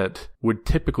disorders that would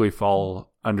typically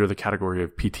fall under the category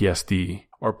of PTSD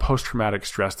or post-traumatic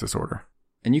stress disorder.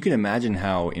 And you can imagine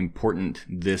how important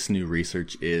this new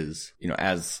research is,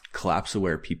 as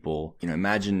collapse-aware people.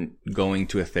 Imagine going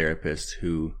to a therapist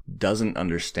who doesn't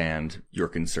understand your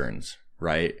concerns,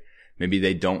 right? Maybe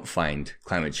they don't find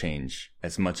climate change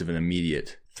as much of an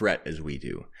immediate threat as we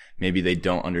do. Maybe they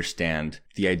don't understand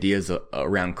the ideas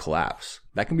around collapse.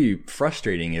 That can be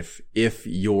frustrating if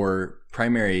your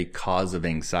primary cause of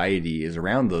anxiety is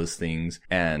around those things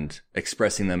and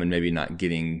expressing them and maybe not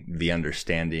getting the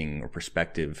understanding or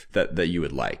perspective that you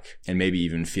would like. And maybe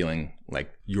even feeling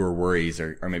like your worries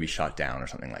are maybe shot down or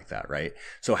something like that, right?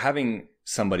 So having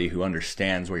somebody who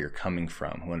understands where you're coming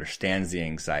from, who understands the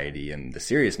anxiety and the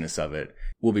seriousness of it,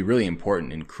 will be really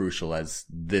important and crucial as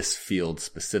this field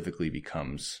specifically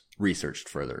becomes researched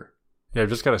further. Yeah, I've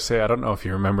just got to say, I don't know if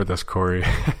you remember this, Corey,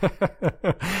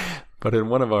 but in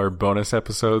one of our bonus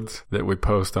episodes that we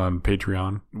post on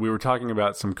Patreon, we were talking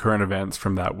about some current events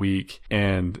from that week,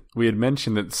 and we had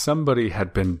mentioned that somebody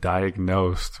had been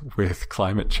diagnosed with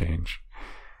climate change.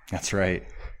 That's right.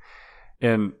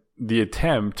 And the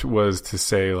attempt was to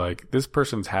say, like, this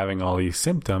person's having all these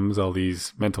symptoms, all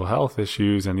these mental health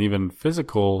issues, and even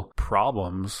physical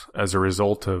problems as a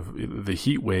result of the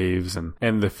heat waves.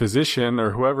 And the physician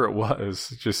or whoever it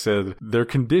was just said their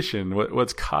condition,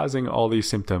 what's causing all these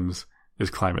symptoms is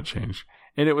climate change.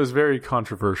 And it was very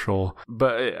controversial,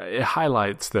 but it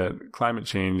highlights that climate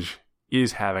change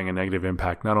is having a negative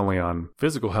impact, not only on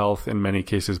physical health in many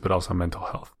cases, but also mental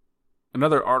health.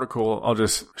 Another article, I'll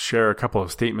just share a couple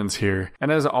of statements here.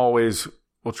 And as always,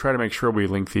 we'll try to make sure we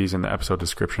link these in the episode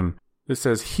description. This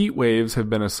says, heat waves have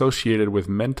been associated with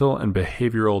mental and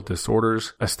behavioral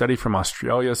disorders. A study from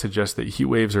Australia suggests that heat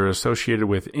waves are associated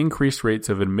with increased rates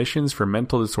of admissions for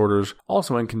mental disorders,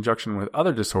 also in conjunction with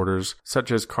other disorders,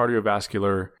 such as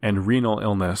cardiovascular and renal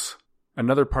illness.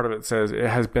 Another part of it says, it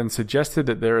has been suggested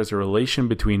that there is a relation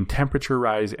between temperature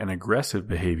rise and aggressive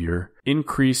behavior.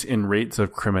 Increase in rates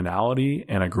of criminality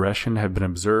and aggression have been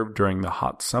observed during the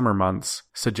hot summer months,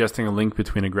 suggesting a link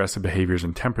between aggressive behaviors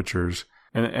and temperatures.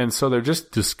 And so they're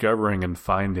just discovering and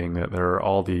finding that there are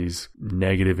all these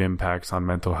negative impacts on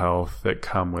mental health that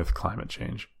come with climate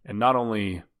change. And not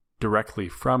only directly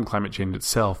from climate change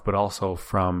itself, but also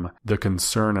from the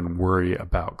concern and worry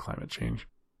about climate change.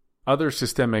 Other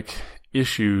systemic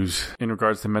issues in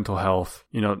regards to mental health,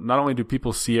 not only do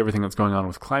people see everything that's going on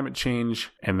with climate change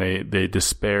and they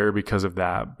despair because of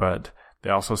that, but they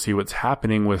also see what's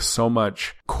happening with so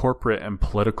much corporate and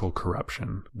political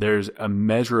corruption. There's a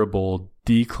measurable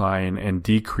decline and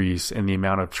decrease in the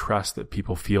amount of trust that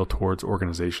people feel towards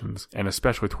organizations, and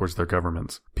especially towards their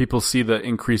governments. People see the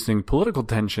increasing political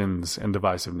tensions and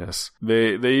divisiveness.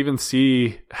 They even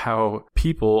see how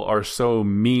people are so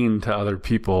mean to other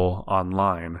people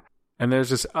online. And there's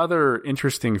this other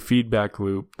interesting feedback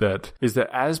loop that is that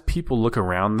as people look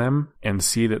around them and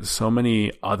see that so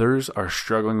many others are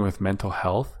struggling with mental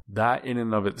health, that in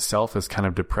and of itself is kind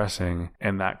of depressing,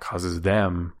 and that causes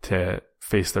them to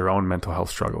face their own mental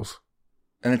health struggles.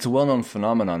 And it's a well-known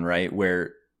phenomenon, right,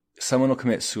 where someone will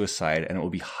commit suicide and it will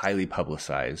be highly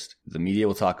publicized. The media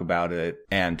will talk about it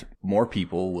and more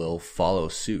people will follow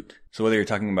suit. So whether you're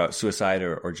talking about suicide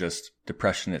or just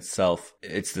depression itself,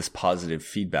 it's this positive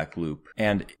feedback loop.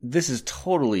 And this is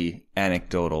totally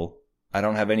anecdotal. I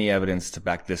don't have any evidence to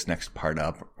back this next part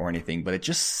up or anything, but it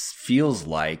just feels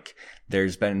like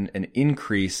there's been an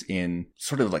increase in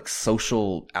sort of like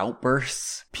social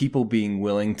outbursts, people being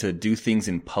willing to do things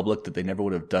in public that they never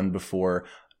would have done before,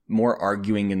 more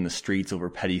arguing in the streets over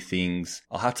petty things.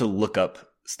 I'll have to look up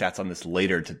stats on this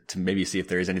later to maybe see if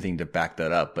there is anything to back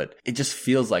that up, but it just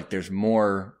feels like there's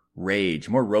more rage,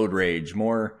 more road rage,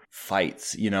 more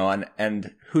fights,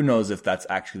 and who knows if that's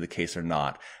actually the case or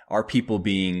not. Are people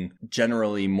being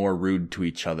generally more rude to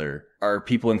each other? Are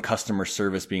people in customer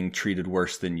service being treated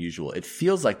worse than usual? It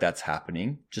feels like that's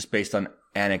happening just based on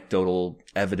anecdotal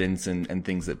evidence and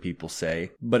things that people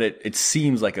say. But it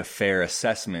seems like a fair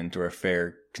assessment or a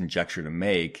fair conjecture to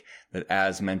make that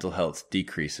as mental health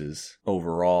decreases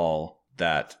overall,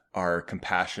 that our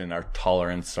compassion, our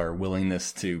tolerance, our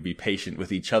willingness to be patient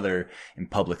with each other in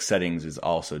public settings is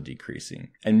also decreasing.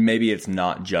 And maybe it's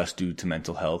not just due to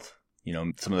mental health.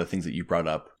 Some of the things that you brought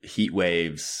up, heat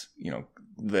waves,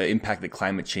 the impact that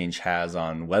climate change has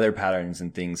on weather patterns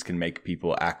and things can make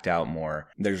people act out more.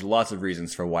 There's lots of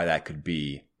reasons for why that could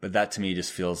be. But that to me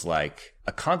just feels like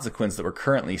a consequence that we're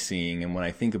currently seeing. And when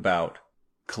I think about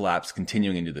collapse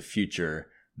continuing into the future,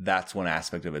 that's one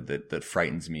aspect of it that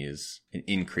frightens me, is an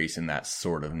increase in that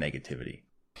sort of negativity.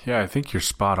 Yeah, I think you're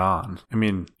spot on. I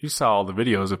mean, you saw all the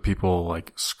videos of people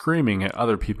like screaming at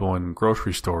other people in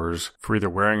grocery stores for either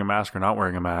wearing a mask or not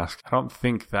wearing a mask. I don't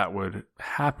think that would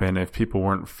happen if people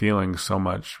weren't feeling so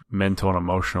much mental and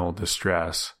emotional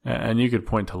distress. And you could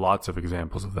point to lots of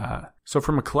examples of that. So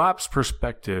from a collapse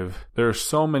perspective, there are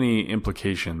so many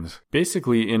implications.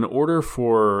 Basically, in order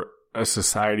for a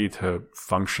society to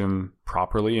function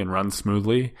properly and run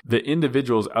smoothly, the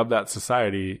individuals of that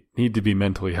society need to be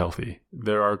mentally healthy.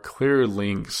 There are clear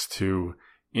links to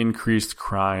increased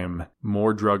crime,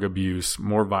 more drug abuse,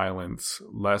 more violence,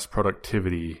 less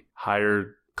productivity,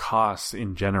 higher costs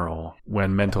in general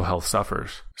when mental health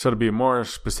suffers. So to be more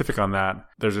specific on that,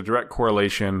 there's a direct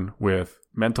correlation with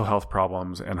mental health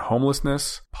problems and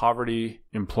homelessness, poverty,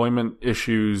 employment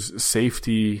issues,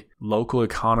 safety, local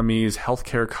economies,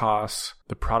 healthcare costs,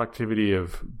 the productivity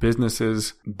of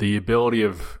businesses, the ability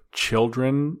of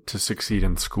children to succeed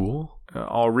in school.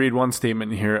 I'll read one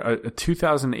statement here. A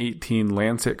 2018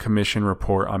 Lancet Commission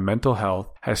report on mental health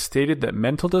has stated that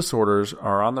mental disorders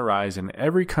are on the rise in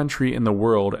every country in the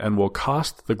world and will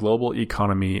cost the global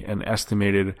economy an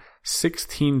estimated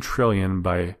 $16 trillion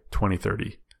by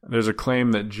 2030. There's a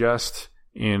claim that just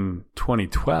in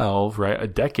 2012, right, a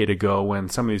decade ago when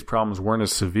some of these problems weren't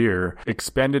as severe,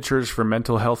 expenditures for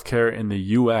mental health care in the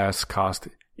U.S. cost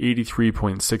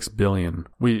 $83.6 billion.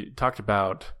 We talked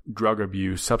about drug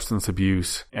abuse, substance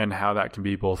abuse, and how that can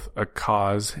be both a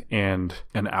cause and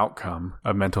an outcome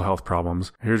of mental health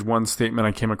problems. Here's one statement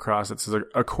I came across that says,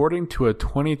 according to a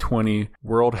 2020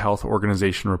 World Health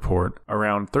Organization report,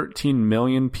 around 13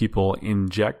 million people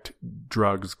inject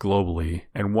drugs globally,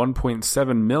 and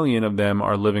 1.7 million of them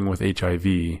are living with HIV.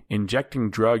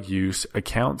 Injecting drug use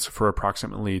accounts for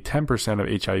approximately 10%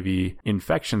 of HIV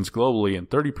infections globally and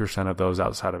 30% of those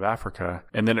outside of Africa.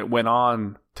 And then it went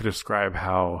on to describe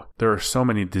how there are so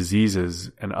many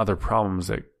diseases and other problems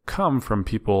that come from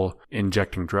people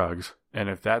injecting drugs. And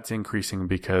if that's increasing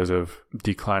because of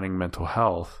declining mental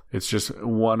health, it's just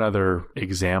one other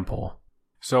example.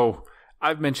 So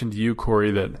I've mentioned to you,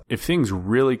 Corey, that if things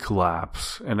really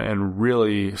collapse and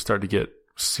really start to get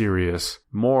serious,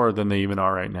 more than they even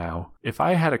are right now, if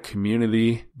I had a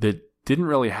community that didn't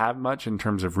really have much in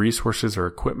terms of resources or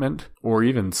equipment or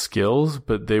even skills,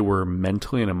 but they were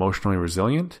mentally and emotionally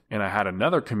resilient, and I had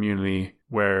another community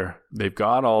where they've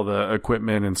got all the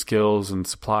equipment and skills and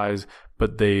supplies,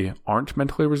 but they aren't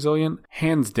mentally resilient,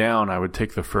 hands down, I would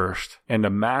take the first. And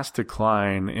a mass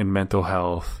decline in mental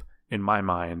health, in my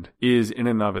mind, is in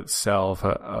and of itself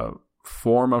a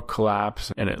form of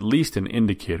collapse and at least an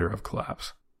indicator of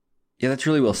collapse. Yeah, that's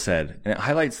really well said. And it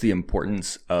highlights the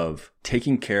importance of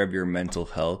taking care of your mental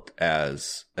health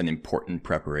as an important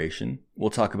preparation. We'll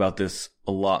talk about this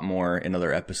a lot more in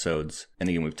other episodes. And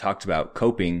again, we've talked about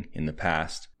coping in the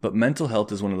past, but mental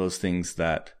health is one of those things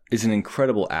that is an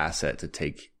incredible asset to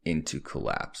take into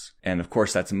collapse. And of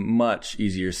course, that's much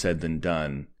easier said than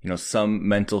done. Some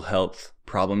mental health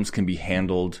problems can be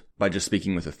handled by just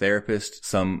speaking with a therapist.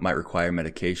 Some might require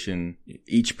medication.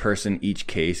 Each person, each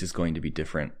case is going to be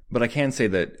different. But I can say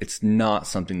that it's not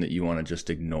something that you want to just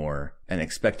ignore and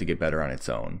expect to get better on its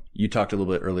own. You talked a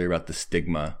little bit earlier about the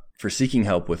stigma for seeking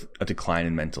help with a decline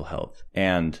in mental health.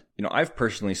 And, I've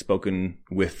personally spoken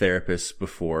with therapists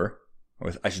before,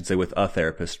 or I should say with a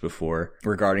therapist before,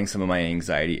 regarding some of my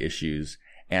anxiety issues.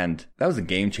 And that was a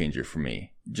game changer for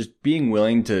me. Just being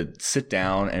willing to sit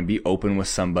down and be open with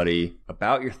somebody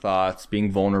about your thoughts,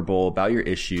 being vulnerable about your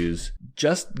issues,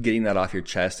 just getting that off your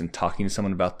chest and talking to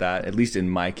someone about that, at least in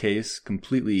my case,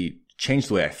 completely changed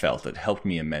the way I felt. It helped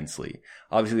me immensely.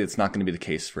 Obviously, it's not going to be the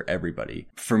case for everybody.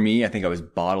 For me, I think I was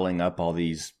bottling up all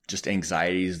these just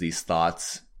anxieties, these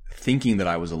thoughts, thinking that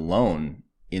I was alone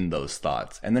in those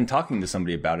thoughts, and then talking to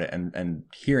somebody about it and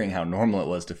hearing how normal it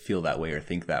was to feel that way or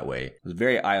think that way. It was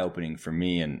very eye-opening for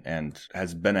me and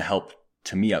has been a help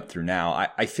to me up through now.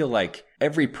 I feel like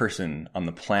every person on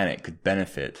the planet could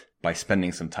benefit by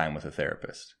spending some time with a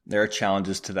therapist. There are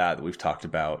challenges to that we've talked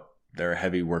about. There are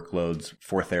heavy workloads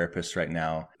for therapists right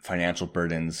now. Financial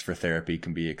burdens for therapy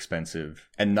can be expensive,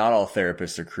 and not all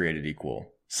therapists are created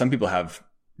equal. Some people have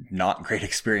not great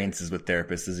experiences with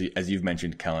therapists, as you've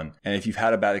mentioned, Kellen. And if you've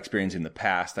had a bad experience in the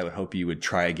past, I would hope you would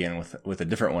try again with a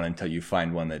different one until you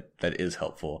find one that is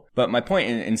helpful. But my point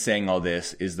in saying all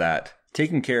this is that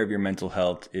taking care of your mental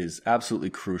health is absolutely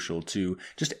crucial to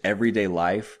just everyday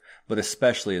life, but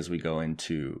especially as we go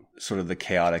into sort of the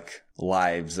chaotic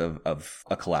lives of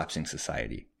a collapsing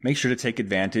society. Make sure to take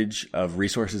advantage of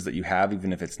resources that you have,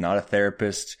 even if it's not a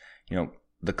therapist.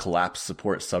 The Collapse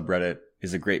Support subreddit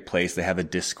is a great place. They have a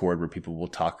Discord where people will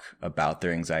talk about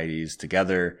their anxieties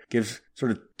together, give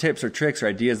sort of tips or tricks or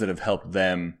ideas that have helped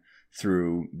them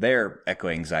through their echo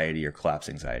anxiety or collapse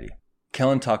anxiety.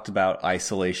 Kellen talked about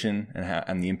isolation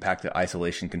and the impact that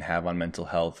isolation can have on mental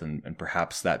health, and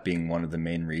perhaps that being one of the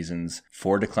main reasons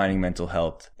for declining mental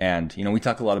health. And, we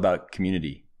talk a lot about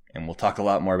community, and we'll talk a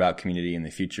lot more about community in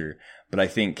the future. But I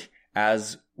think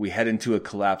as we head into a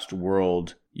collapsed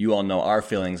world, you all know our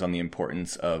feelings on the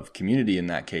importance of community in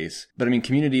that case. But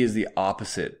community is the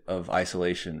opposite of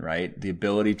isolation, right? The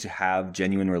ability to have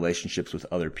genuine relationships with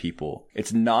other people.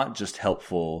 It's not just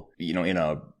helpful, in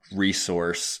a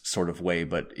resource sort of way,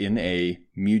 but in a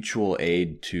mutual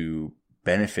aid to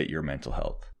benefit your mental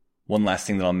health. One last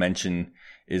thing that I'll mention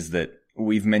is that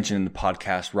we've mentioned in the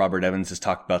podcast, Robert Evans has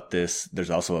talked about this. There's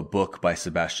also a book by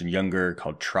Sebastian Junger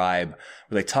called Tribe,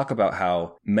 where they talk about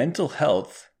how mental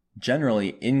health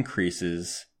generally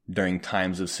increases during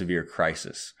times of severe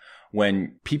crisis.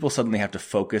 When people suddenly have to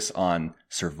focus on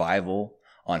survival,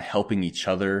 on helping each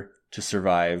other to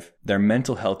survive, their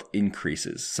mental health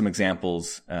increases. Some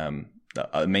examples,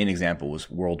 a main example was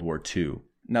World War II.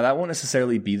 Now, that won't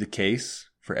necessarily be the case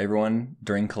for everyone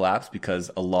during collapse,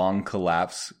 because a long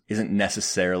collapse isn't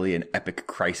necessarily an epic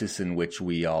crisis in which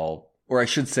we all, or I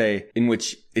should say, in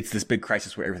which it's this big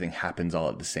crisis where everything happens all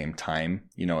at the same time.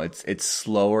 It's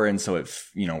slower. And so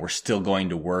we're still going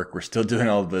to work. We're still doing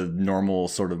all the normal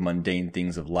sort of mundane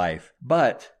things of life.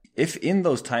 But if in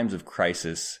those times of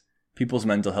crisis, people's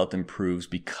mental health improves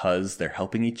because they're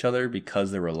helping each other,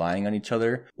 because they're relying on each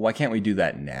other, why can't we do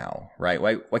that now, right?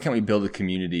 Why can't we build a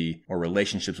community or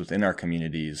relationships within our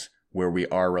communities where we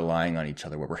are relying on each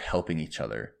other, where we're helping each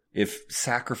other? If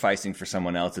sacrificing for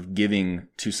someone else, if giving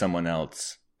to someone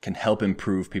else can help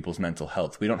improve people's mental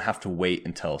health, we don't have to wait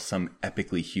until some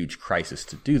epically huge crisis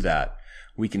to do that.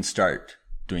 We can start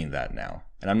doing that now.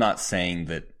 And I'm not saying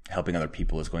that helping other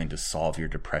people is going to solve your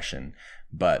depression,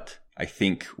 but I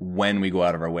think when we go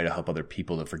out of our way to help other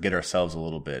people, to forget ourselves a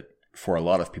little bit, for a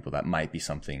lot of people, that might be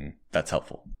something that's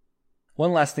helpful.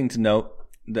 One last thing to note,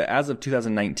 that as of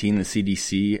 2019, the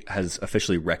CDC has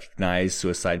officially recognized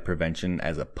suicide prevention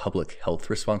as a public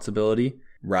health responsibility,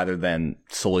 rather than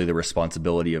solely the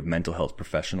responsibility of mental health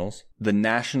professionals. The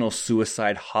National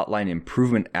Suicide Hotline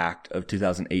Improvement Act of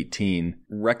 2018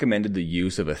 recommended the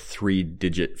use of a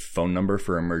 3-digit phone number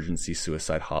for emergency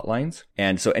suicide hotlines.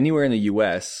 And so anywhere in the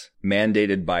US,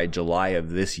 mandated by July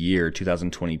of this year,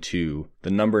 2022,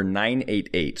 the number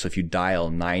 988, so if you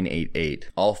dial 988,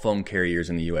 all phone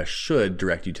carriers in the US should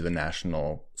direct you to the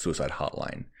National Suicide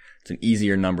Hotline. It's an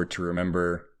easier number to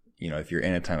remember. If you're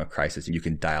in a time of crisis, you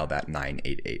can dial that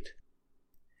 988.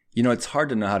 You know, it's hard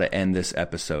to know how to end this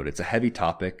episode. It's a heavy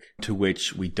topic to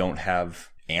which we don't have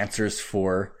answers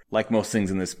for. Like most things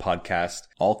in this podcast,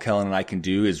 all Kellen and I can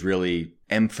do is really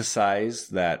emphasize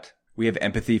that we have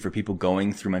empathy for people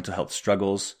going through mental health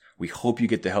struggles. We hope you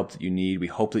get the help that you need. We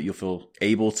hope that you'll feel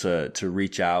able to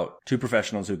reach out to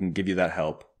professionals who can give you that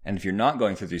help. And if you're not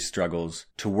going through these struggles,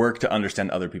 to work to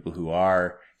understand other people who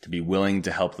are, to be willing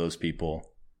to help those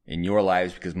people in your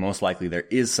lives, because most likely there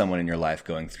is someone in your life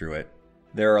going through it.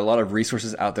 There are a lot of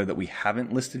resources out there that we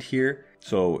haven't listed here.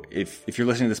 So if you're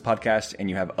listening to this podcast and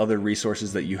you have other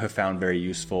resources that you have found very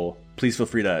useful, please feel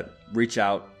free to reach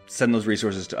out, send those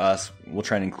resources to us. We'll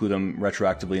try and include them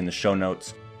retroactively in the show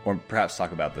notes, or perhaps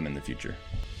talk about them in the future.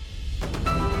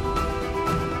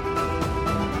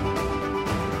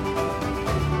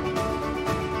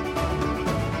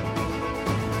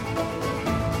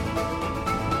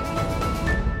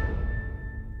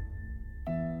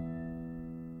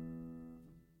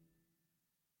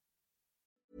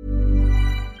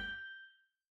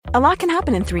 A lot can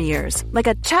happen in 3 years, like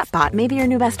a chatbot may be your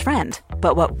new best friend.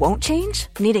 But what won't change?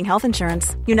 Needing health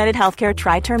insurance. United Healthcare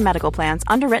Tri-Term Medical Plans,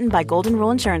 underwritten by Golden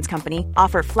Rule Insurance Company,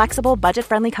 offer flexible,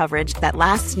 budget-friendly coverage that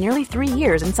lasts nearly 3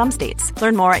 years in some states.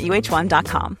 Learn more at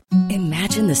uh1.com.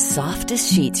 Imagine the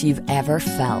softest sheets you've ever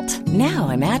felt. Now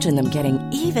imagine them getting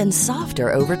even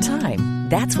softer over time.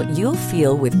 That's what you'll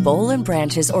feel with Boll &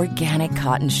 Branch's organic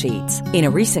cotton sheets. In a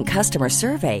recent customer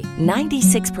survey,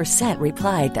 96%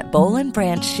 replied that Boll &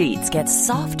 Branch sheets get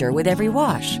softer with every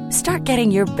wash. Start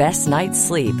getting your best night's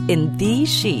sleep in these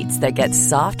sheets that get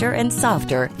softer and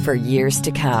softer for years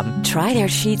to come. Try their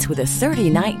sheets with a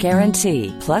 30-night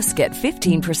guarantee. Plus, get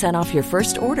 15% off your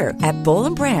first order at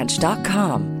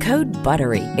BollandBranch.com. Code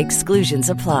BUTTERY. Exclusions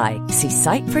apply. See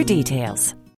site for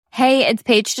details. Hey, it's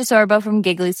Paige DeSorbo from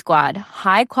Giggly Squad.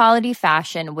 High quality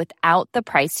fashion without the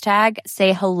price tag.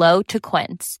 Say hello to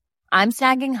Quince. I'm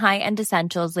snagging high-end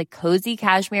essentials like cozy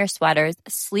cashmere sweaters,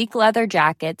 sleek leather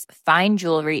jackets, fine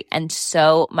jewelry, and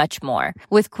so much more.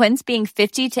 With Quince being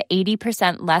 50 to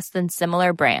 80% less than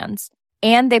similar brands.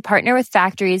 And they partner with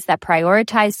factories that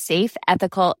prioritize safe,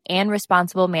 ethical, and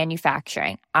responsible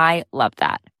manufacturing. I love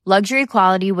that. Luxury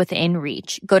quality within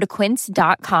reach. Go to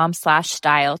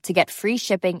quince.com/style to get free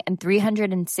shipping and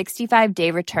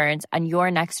 365-day returns on your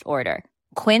next order.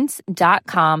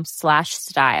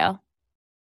 Quince.com/style.